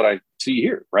 that's kind of what I see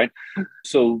here, right?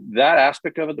 So that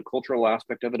aspect of it, the cultural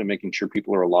aspect of it and making sure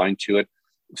people are aligned to it,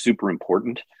 super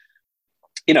important.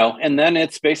 And then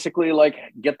it's basically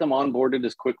get them onboarded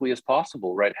as quickly as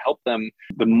possible, right? Help them.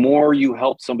 The more you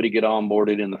help somebody get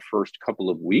onboarded in the first couple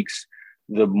of weeks,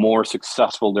 the more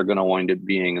successful they're going to wind up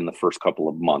being in the first couple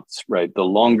of months, right? The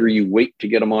longer you wait to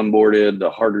get them onboarded, the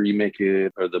harder you make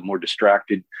it, or the more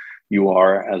distracted you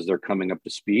are as they're coming up to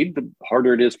speed, the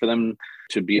harder it is for them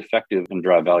to be effective and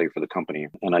drive value for the company.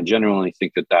 And I genuinely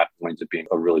think that winds up being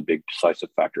a really big decisive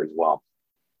factor as well.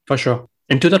 For sure.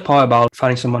 And to that point about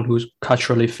finding someone who's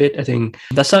culturally fit, I think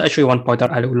that's actually one point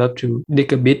that I would love to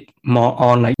dig a bit more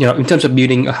on. Like, in terms of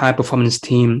building a high performance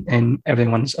team and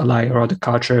everyone's aligned around the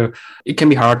culture, it can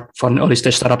be hard for an early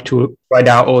stage startup to write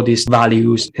out all these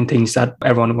values and things that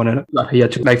everyone want to adhere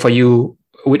to. Like for you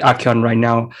with Archeon right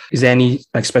now, is there any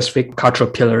like specific cultural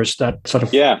pillars that sort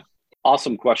of... Yeah.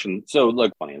 Awesome question. So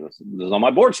look, funny, this is on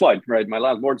my board slide, right? My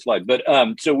last board slide. But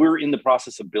so we're in the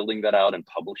process of building that out and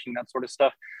publishing that sort of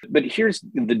stuff. But here's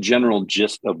the general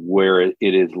gist of where it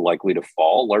is likely to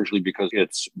fall, largely because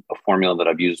it's a formula that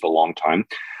I've used a long time.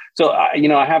 So,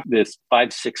 I have this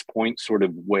 5-6 point sort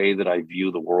of way that I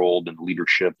view the world and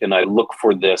leadership. And I look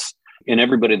for this in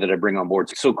everybody that I bring on board.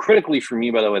 So critically for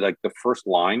me, by the way, like the first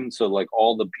line, so like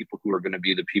all the people who are going to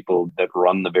be the people that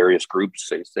run the various groups,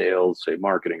 say sales, say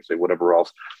marketing, say whatever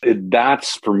else,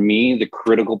 that's for me the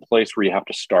critical place where you have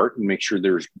to start and make sure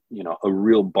there's, a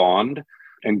real bond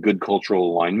and good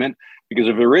cultural alignment. Because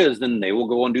if there is, then they will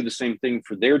go and do the same thing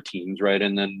for their teams, right?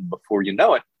 And then before you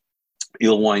know it,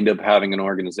 you'll wind up having an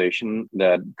organization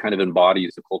that kind of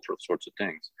embodies the cultural sorts of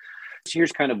things. So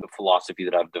here's kind of the philosophy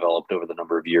that I've developed over the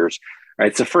number of years.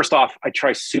 Right. So first off, I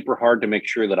try super hard to make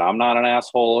sure that I'm not an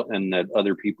asshole and that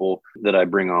other people that I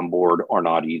bring on board are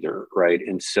not either. Right.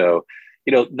 And so,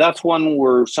 that's one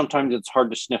where sometimes it's hard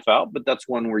to sniff out, but that's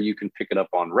one where you can pick it up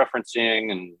on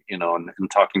referencing and,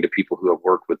 and talking to people who have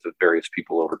worked with the various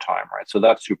people over time. Right. So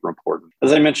that's super important.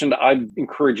 As I mentioned, I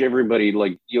encourage everybody,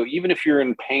 like, even if you're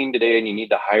in pain today and you need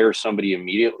to hire somebody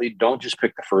immediately, don't just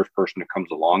pick the first person that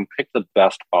comes along. Pick the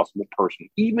best possible person,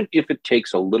 even if it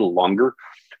takes a little longer.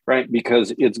 Right.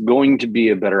 Because it's going to be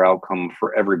a better outcome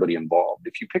for everybody involved.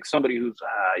 If you pick somebody who's,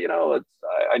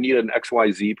 I need an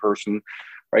XYZ person,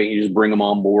 right? You just bring them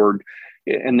on board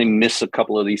and they miss a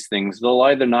couple of these things. They'll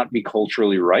either not be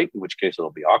culturally right, in which case it'll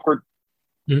be awkward,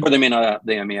 or they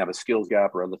may have a skills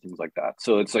gap or other things like that.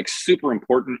 So it's like super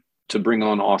important to bring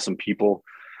on awesome people.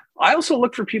 I also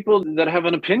look for people that have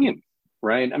an opinion,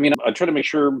 right? I mean, I try to make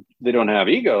sure they don't have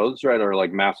egos, right? Or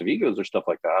like massive egos or stuff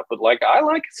like that. But like, I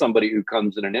like somebody who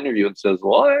comes in an interview and says,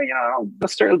 well, I don't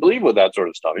necessarily believe with that sort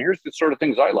of stuff. And here's the sort of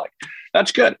things I like.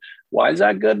 That's good. Why is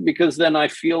that good? Because then I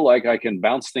feel like I can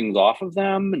bounce things off of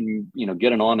them and,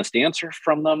 get an honest answer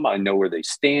from them. I know where they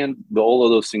stand. All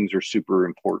of those things are super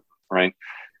important, right?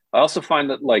 I also find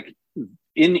that like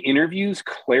in interviews,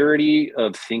 clarity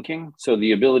of thinking. So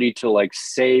the ability to like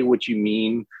say what you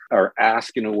mean or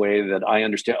ask in a way that I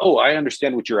understand. Oh, I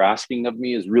understand what you're asking of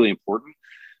me is really important.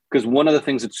 Because one of the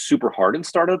things that's super hard in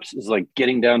startups is like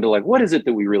getting down to like, what is it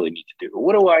that we really need to do?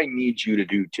 What do I need you to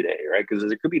do today? Right. Because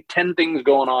there could be 10 things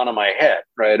going on in my head.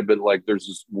 Right. But like there's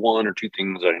just 1 or 2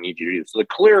 things that I need you to do. So the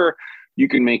clearer you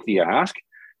can make the ask,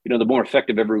 the more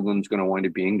effective everyone's going to wind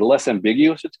up being, the less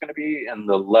ambiguous it's going to be, and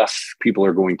the less people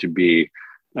are going to be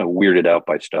weirded out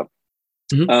by stuff.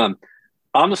 Mm-hmm.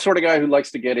 I'm the sort of guy who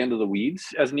likes to get into the weeds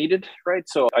as needed, right?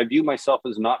 So I view myself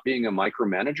as not being a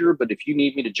micromanager, but if you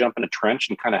need me to jump in a trench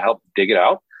and kind of help dig it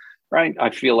out, right? I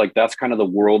feel like that's kind of the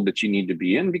world that you need to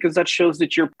be in, because that shows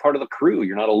that you're part of the crew.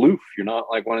 You're not aloof. You're not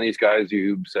like one of these guys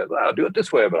who said, well, I'll do it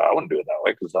this way, but I wouldn't do it that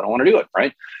way because I don't want to do it,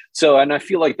 right? So, and I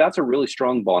feel like that's a really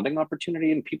strong bonding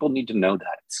opportunity, and people need to know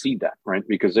that, see that, right?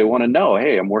 Because they want to know,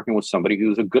 hey, I'm working with somebody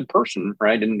who's a good person,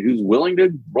 right? And who's willing to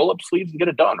roll up sleeves and get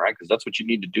it done, right? Because that's what you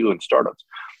need to do in startups.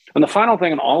 And the final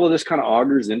thing, and all of this kind of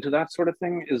augurs into that sort of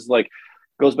thing, is like,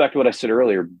 goes back to what I said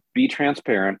earlier, be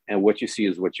transparent, and what you see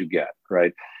is what you get,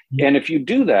 right? And if you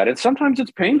do that, and sometimes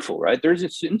it's painful, right? There's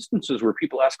instances where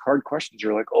people ask hard questions.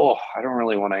 You're like, oh, I don't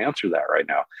really want to answer that right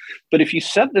now. But if you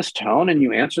set this tone and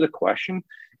you answer the question,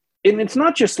 and it's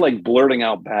not just like blurting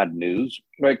out bad news,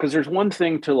 right? Because there's one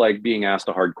thing to like being asked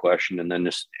a hard question and then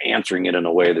just answering it in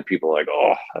a way that people are like,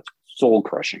 oh, that's soul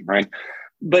crushing, right?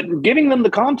 But giving them the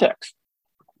context,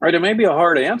 right? It may be a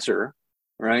hard answer,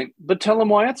 right? But tell them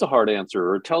why it's a hard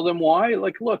answer, or tell them why,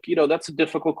 like, look, that's a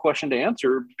difficult question to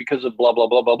answer because of blah, blah,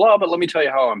 blah, blah, blah. But let me tell you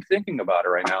how I'm thinking about it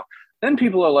right now. Then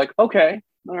people are like, okay,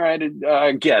 all right,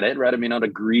 I get it, right? I may not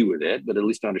agree with it, but at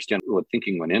least I understand what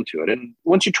thinking went into it. And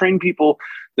once you train people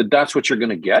that that's what you're going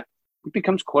to get, it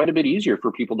becomes quite a bit easier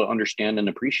for people to understand and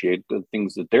appreciate the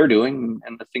things that they're doing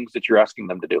and the things that you're asking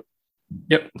them to do.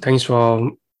 Yep. Thanks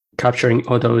for capturing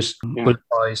all those bullet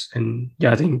points. And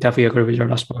I think definitely agree with your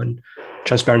last point.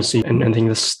 Transparency, and I think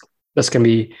this can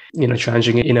be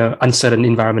challenging in an uncertain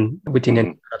environment within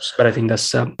any apps. But I think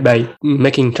that's by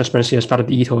making transparency as part of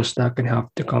the ethos that can help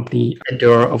the company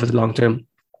endure over the long term.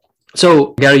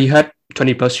 So Gary, you had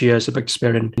 20 plus years of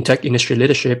experience in tech industry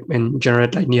leadership and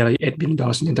generate like nearly $8 billion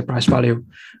in enterprise value.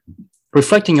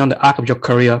 Reflecting on the arc of your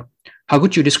career, how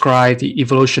would you describe the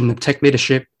evolution of tech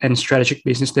leadership and strategic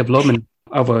business development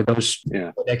over those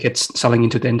decades selling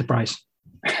into the enterprise?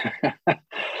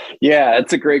 Yeah,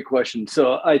 it's a great question.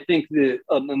 So I think that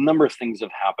a number of things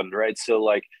have happened, right? So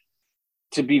like,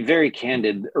 to be very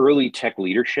candid, early tech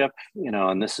leadership,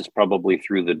 and this is probably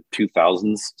through the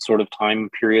 2000s sort of time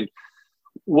period,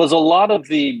 was a lot of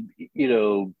the,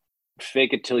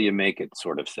 fake it till you make it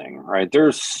sort of thing, right?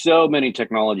 There's so many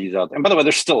technologies out there. And by the way,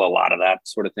 there's still a lot of that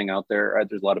sort of thing out there, right?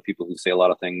 There's a lot of people who say a lot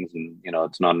of things and,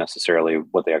 it's not necessarily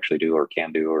what they actually do or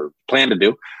can do or plan to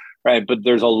do, right? But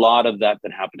there's a lot of that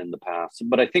happened in the past.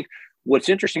 But I think what's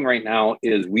interesting right now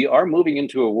is we are moving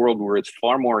into a world where it's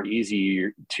far more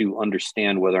easy to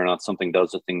understand whether or not something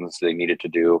does the things they need it to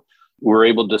do. We're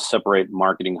able to separate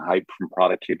marketing hype from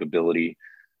product capability,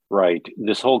 right?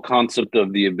 This whole concept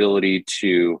of the ability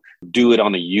to do it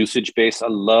on a usage base. I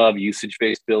love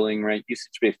usage-based billing, right?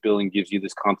 Usage-based billing gives you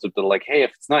this concept of like, hey,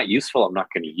 if it's not useful, I'm not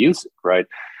going to use it, right?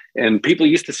 And people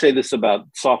used to say this about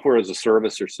software as a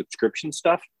service or subscription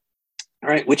stuff.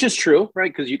 Right, which is true,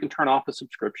 right? Because you can turn off a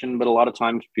subscription, but a lot of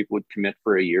times people would commit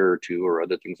for a year or two or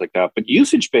other things like that. But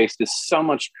usage-based is so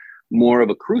much more of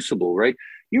a crucible, right?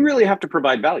 You really have to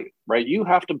provide value, right? You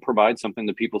have to provide something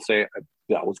that people say,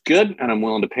 that was good, and I'm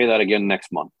willing to pay that again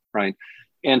next month, right?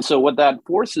 And so what that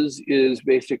forces is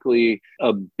basically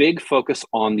a big focus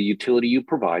on the utility you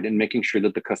provide and making sure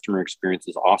that the customer experience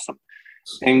is awesome.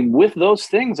 And with those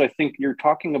things, I think you're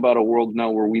talking about a world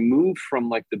now where we move from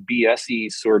like the BS-y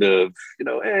sort of,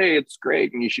 hey, it's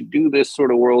great and you should do this sort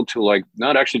of world to like,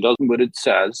 no, it actually doesn't what it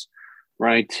says,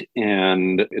 right?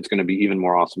 And it's going to be even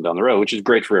more awesome down the road, which is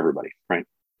great for everybody, right?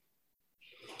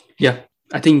 Yeah,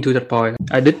 I think to that point,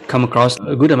 I did come across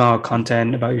a good amount of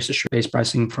content about usage-based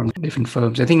pricing from different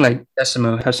firms. I think like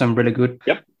Decima has some really good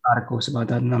articles about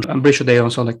that. And I'm pretty sure they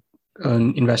also like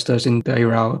investors in the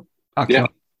era. Yeah.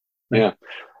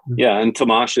 And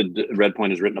Tomasz at Redpoint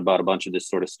has written about a bunch of this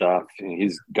sort of stuff.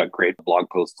 He's got great blog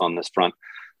posts on this front.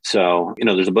 So,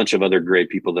 there's a bunch of other great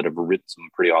people that have written some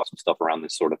pretty awesome stuff around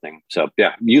this sort of thing. So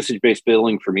yeah, usage-based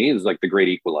billing for me is like the great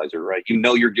equalizer, right?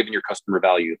 You're giving your customer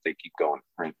value if they keep going,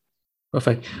 right?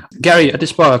 Perfect. Gary, at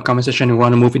this part of our conversation, we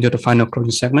want to move into the final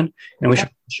closing segment. And we should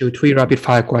shoot 3 rapid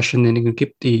fire questions and you can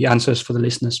keep the answers for the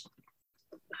listeners.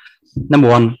 Number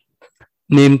 1.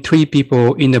 Name 3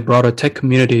 people in the broader tech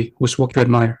community whose work you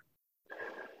admire.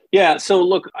 Yeah. So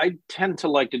look, I tend to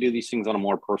like to do these things on a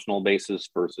more personal basis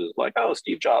versus like, oh,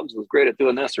 Steve Jobs was great at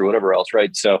doing this or whatever else,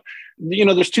 right? So,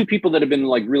 there's 2 people that have been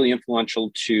like really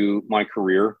influential to my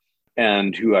career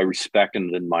and who I respect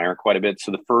and admire quite a bit.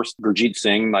 So the first, Gurjit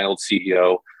Singh, my old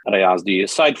CEO at IASD,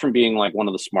 aside from being like one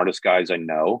of the smartest guys I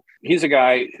know, he's a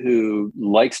guy who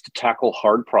likes to tackle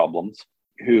hard problems,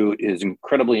 who is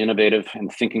incredibly innovative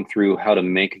and thinking through how to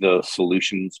make the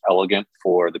solutions elegant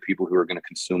for the people who are going to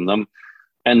consume them.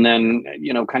 And then,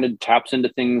 kind of taps into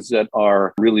things that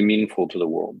are really meaningful to the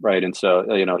world, right? And so,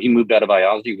 he moved out of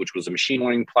IASD, which was a machine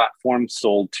learning platform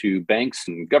sold to banks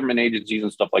and government agencies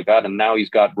and stuff like that. And now he's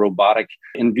got robotic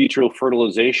in vitro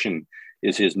fertilization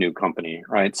is his new company,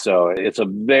 right? So it's a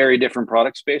very different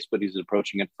product space, but he's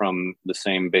approaching it from the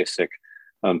same basic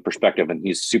perspective, and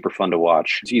he's super fun to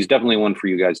watch. He's definitely one for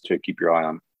you guys to keep your eye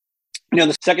on.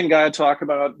 The second guy I'd talk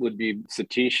about would be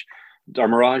Satish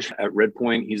Dharmaraj at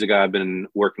Redpoint. He's a guy I've been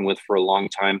working with for a long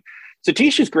time.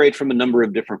 Satish is great from a number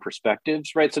of different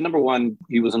perspectives, right? So number one,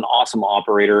 he was an awesome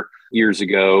operator years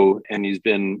ago, and he's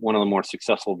been one of the more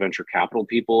successful venture capital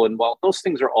people. And while those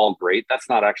things are all great, that's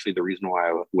not actually the reason why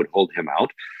I would hold him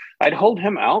out. I'd hold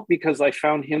him out because I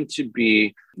found him to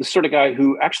be the sort of guy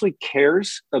who actually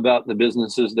cares about the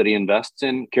businesses that he invests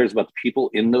in, cares about the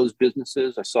people in those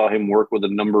businesses. I saw him work with a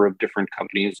number of different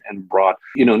companies and brought,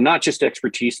 not just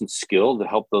expertise and skill to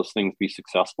help those things be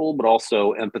successful, but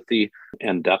also empathy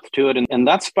and depth to it. And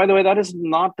that's, by the way, that is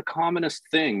not the commonest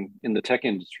thing in the tech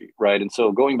industry, right? And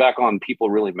so going back on people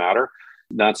really matter,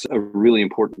 that's a really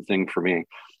important thing for me.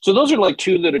 So those are like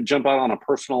 2 that would jump out on a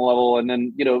personal level. And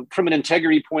then, from an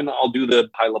integrity point, I'll do the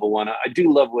high level one. I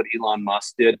do love what Elon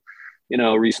Musk did,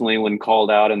 recently when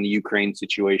called out in the Ukraine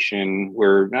situation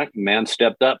where man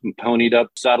stepped up and ponied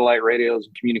up satellite radios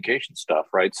and communication stuff,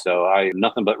 right? So I have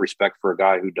nothing but respect for a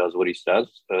guy who does what he says,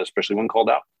 especially when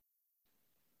called out.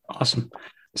 Awesome.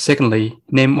 Secondly,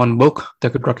 name 1 book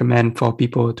that could recommend for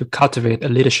people to cultivate a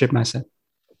leadership mindset.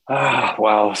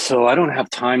 Wow. So I don't have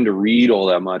time to read all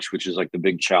that much, which is like the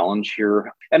big challenge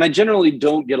here. And I generally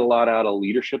don't get a lot out of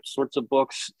leadership sorts of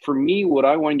books. For me, what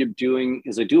I wind up doing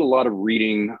is I do a lot of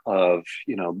reading of,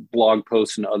 blog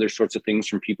posts and other sorts of things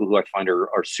from people who I find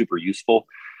are super useful.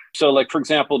 So like, for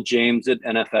example, James at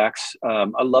NFX,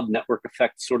 I love network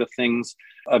effect sort of things.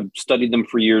 I've studied them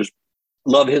for years,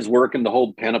 love his work and the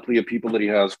whole panoply of people that he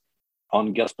has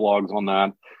on guest blogs on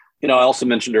that. I also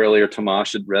mentioned earlier,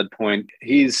 Tomasz at Redpoint.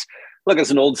 He's,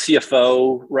 as an old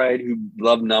CFO, right, who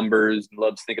loved numbers,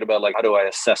 loves thinking about like, how do I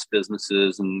assess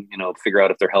businesses and, figure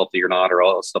out if they're healthy or not, or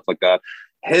all that stuff like that.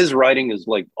 His writing is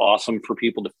like awesome for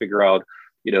people to figure out,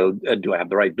 do I have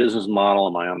the right business model?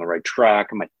 Am I on the right track?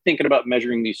 Am I thinking about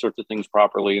measuring these sorts of things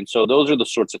properly? And so those are the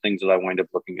sorts of things that I wind up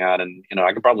looking at. And,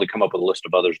 I could probably come up with a list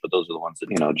of others, but those are the ones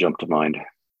that, jump to mind.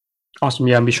 Awesome.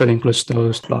 Yeah, be sure to include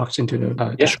those blogs into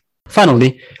the show.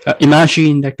 Finally,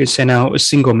 imagine that you send out a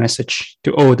single message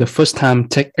to all the first-time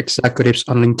tech executives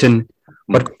on LinkedIn.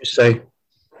 What could you say?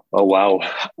 Oh, wow.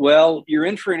 Well, you're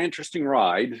in for an interesting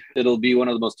ride. It'll be one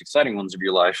of the most exciting ones of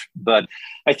your life. But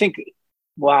I think,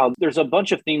 there's a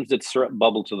bunch of themes that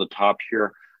bubble to the top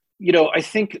here. I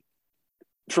think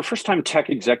for first-time tech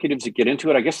executives that get into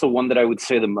it, I guess the one that I would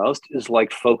say the most is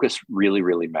like focus really,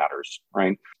 really matters,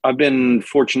 right? I've been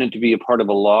fortunate to be a part of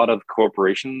a lot of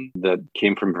corporations that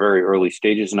came from very early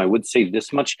stages. And I would say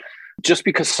this much, just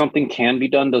because something can be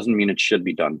done doesn't mean it should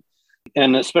be done.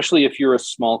 And especially if you're a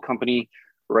small company,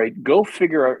 right, go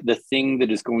figure out the thing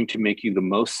that is going to make you the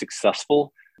most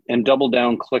successful and double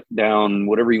down, click down,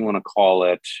 whatever you want to call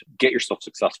it, get yourself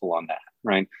successful on that,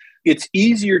 right? It's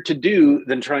easier to do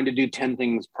than trying to do 10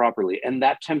 things properly. And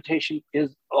that temptation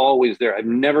is always there. I've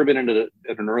never been at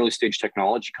an early stage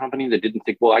technology company that didn't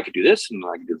think, I could do this and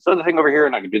I could do this other thing over here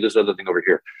and I could do this other thing over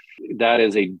here. That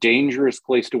is a dangerous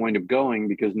place to wind up going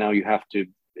because now you have to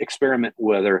experiment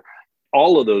whether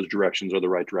all of those directions are the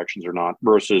right directions or not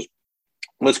versus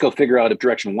let's go figure out if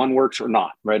direction one works or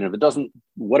not, right? And if it doesn't,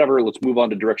 whatever, let's move on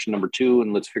to direction number two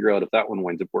and let's figure out if that one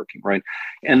winds up working, right?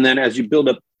 And then as you build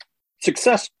up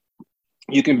success,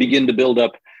 you can begin to build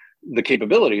up the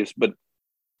capabilities, but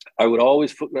I would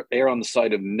always err on the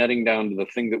side of netting down to the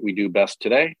thing that we do best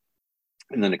today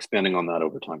and then expanding on that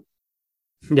over time.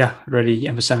 Yeah, really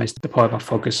emphasize the point about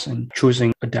focus and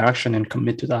choosing a direction and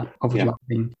commit to that over the long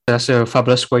term. That's a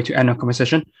fabulous way to end our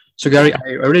conversation. So Gary,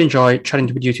 I really enjoyed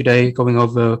chatting with you today, going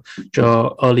over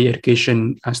your early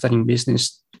education and studying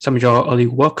business, some of your early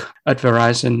work at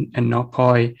Verizon and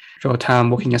Northpoint, your time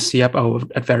working as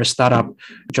CFO at various startup,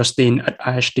 Justin at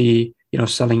IHD,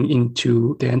 selling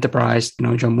into the enterprise,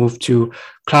 your move to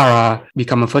Clara,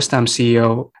 become a first-time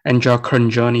CEO, and your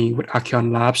current journey with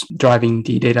Archeon Labs, driving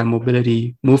the data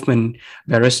mobility movement,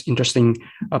 various interesting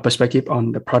perspective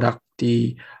on the product,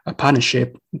 the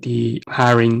partnership, the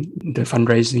hiring, the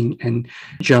fundraising, and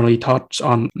generally thoughts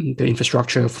on the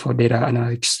infrastructure for data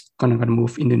analytics going to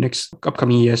move in the next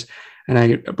upcoming years. And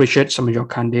I appreciate some of your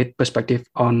candid perspective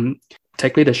on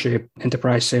tech leadership,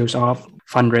 enterprise sales of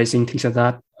fundraising, things like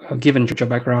that. Given your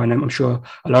background, I'm sure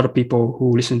a lot of people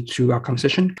who listen to our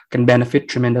conversation can benefit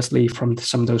tremendously from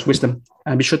some of those wisdom.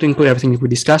 And be sure to include everything we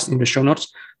discussed in the show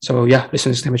notes. So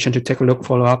listeners have a chance to take a look,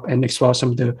 follow up, and explore some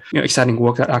of the exciting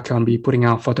work that Archeon will be putting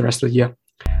out for the rest of the year.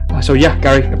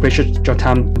 Gary, appreciate your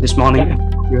time this morning.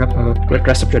 You have a great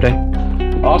rest of your day.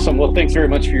 Awesome. Well, thanks very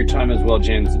much for your time as well,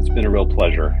 James. It's been a real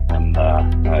pleasure. And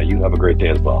you have a great day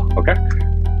as well. Okay?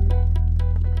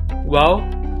 Well,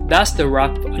 that's the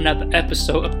wrap for another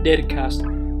episode of Datacast.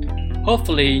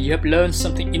 Hopefully, you have learned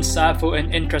something insightful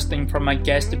and interesting from my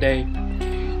guest today.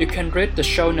 You can read the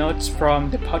show notes from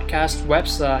the podcast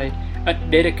website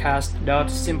at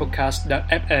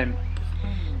datacast.simplecast.fm.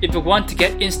 If you want to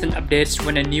get instant updates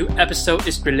when a new episode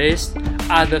is released,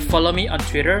 either follow me on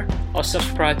Twitter or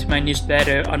subscribe to my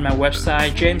newsletter on my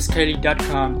website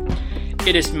jameskelly.com.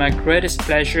 It is my greatest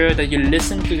pleasure that you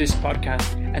listen to this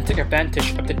podcast and take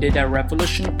advantage of the data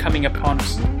revolution coming upon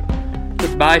us.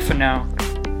 Goodbye for now.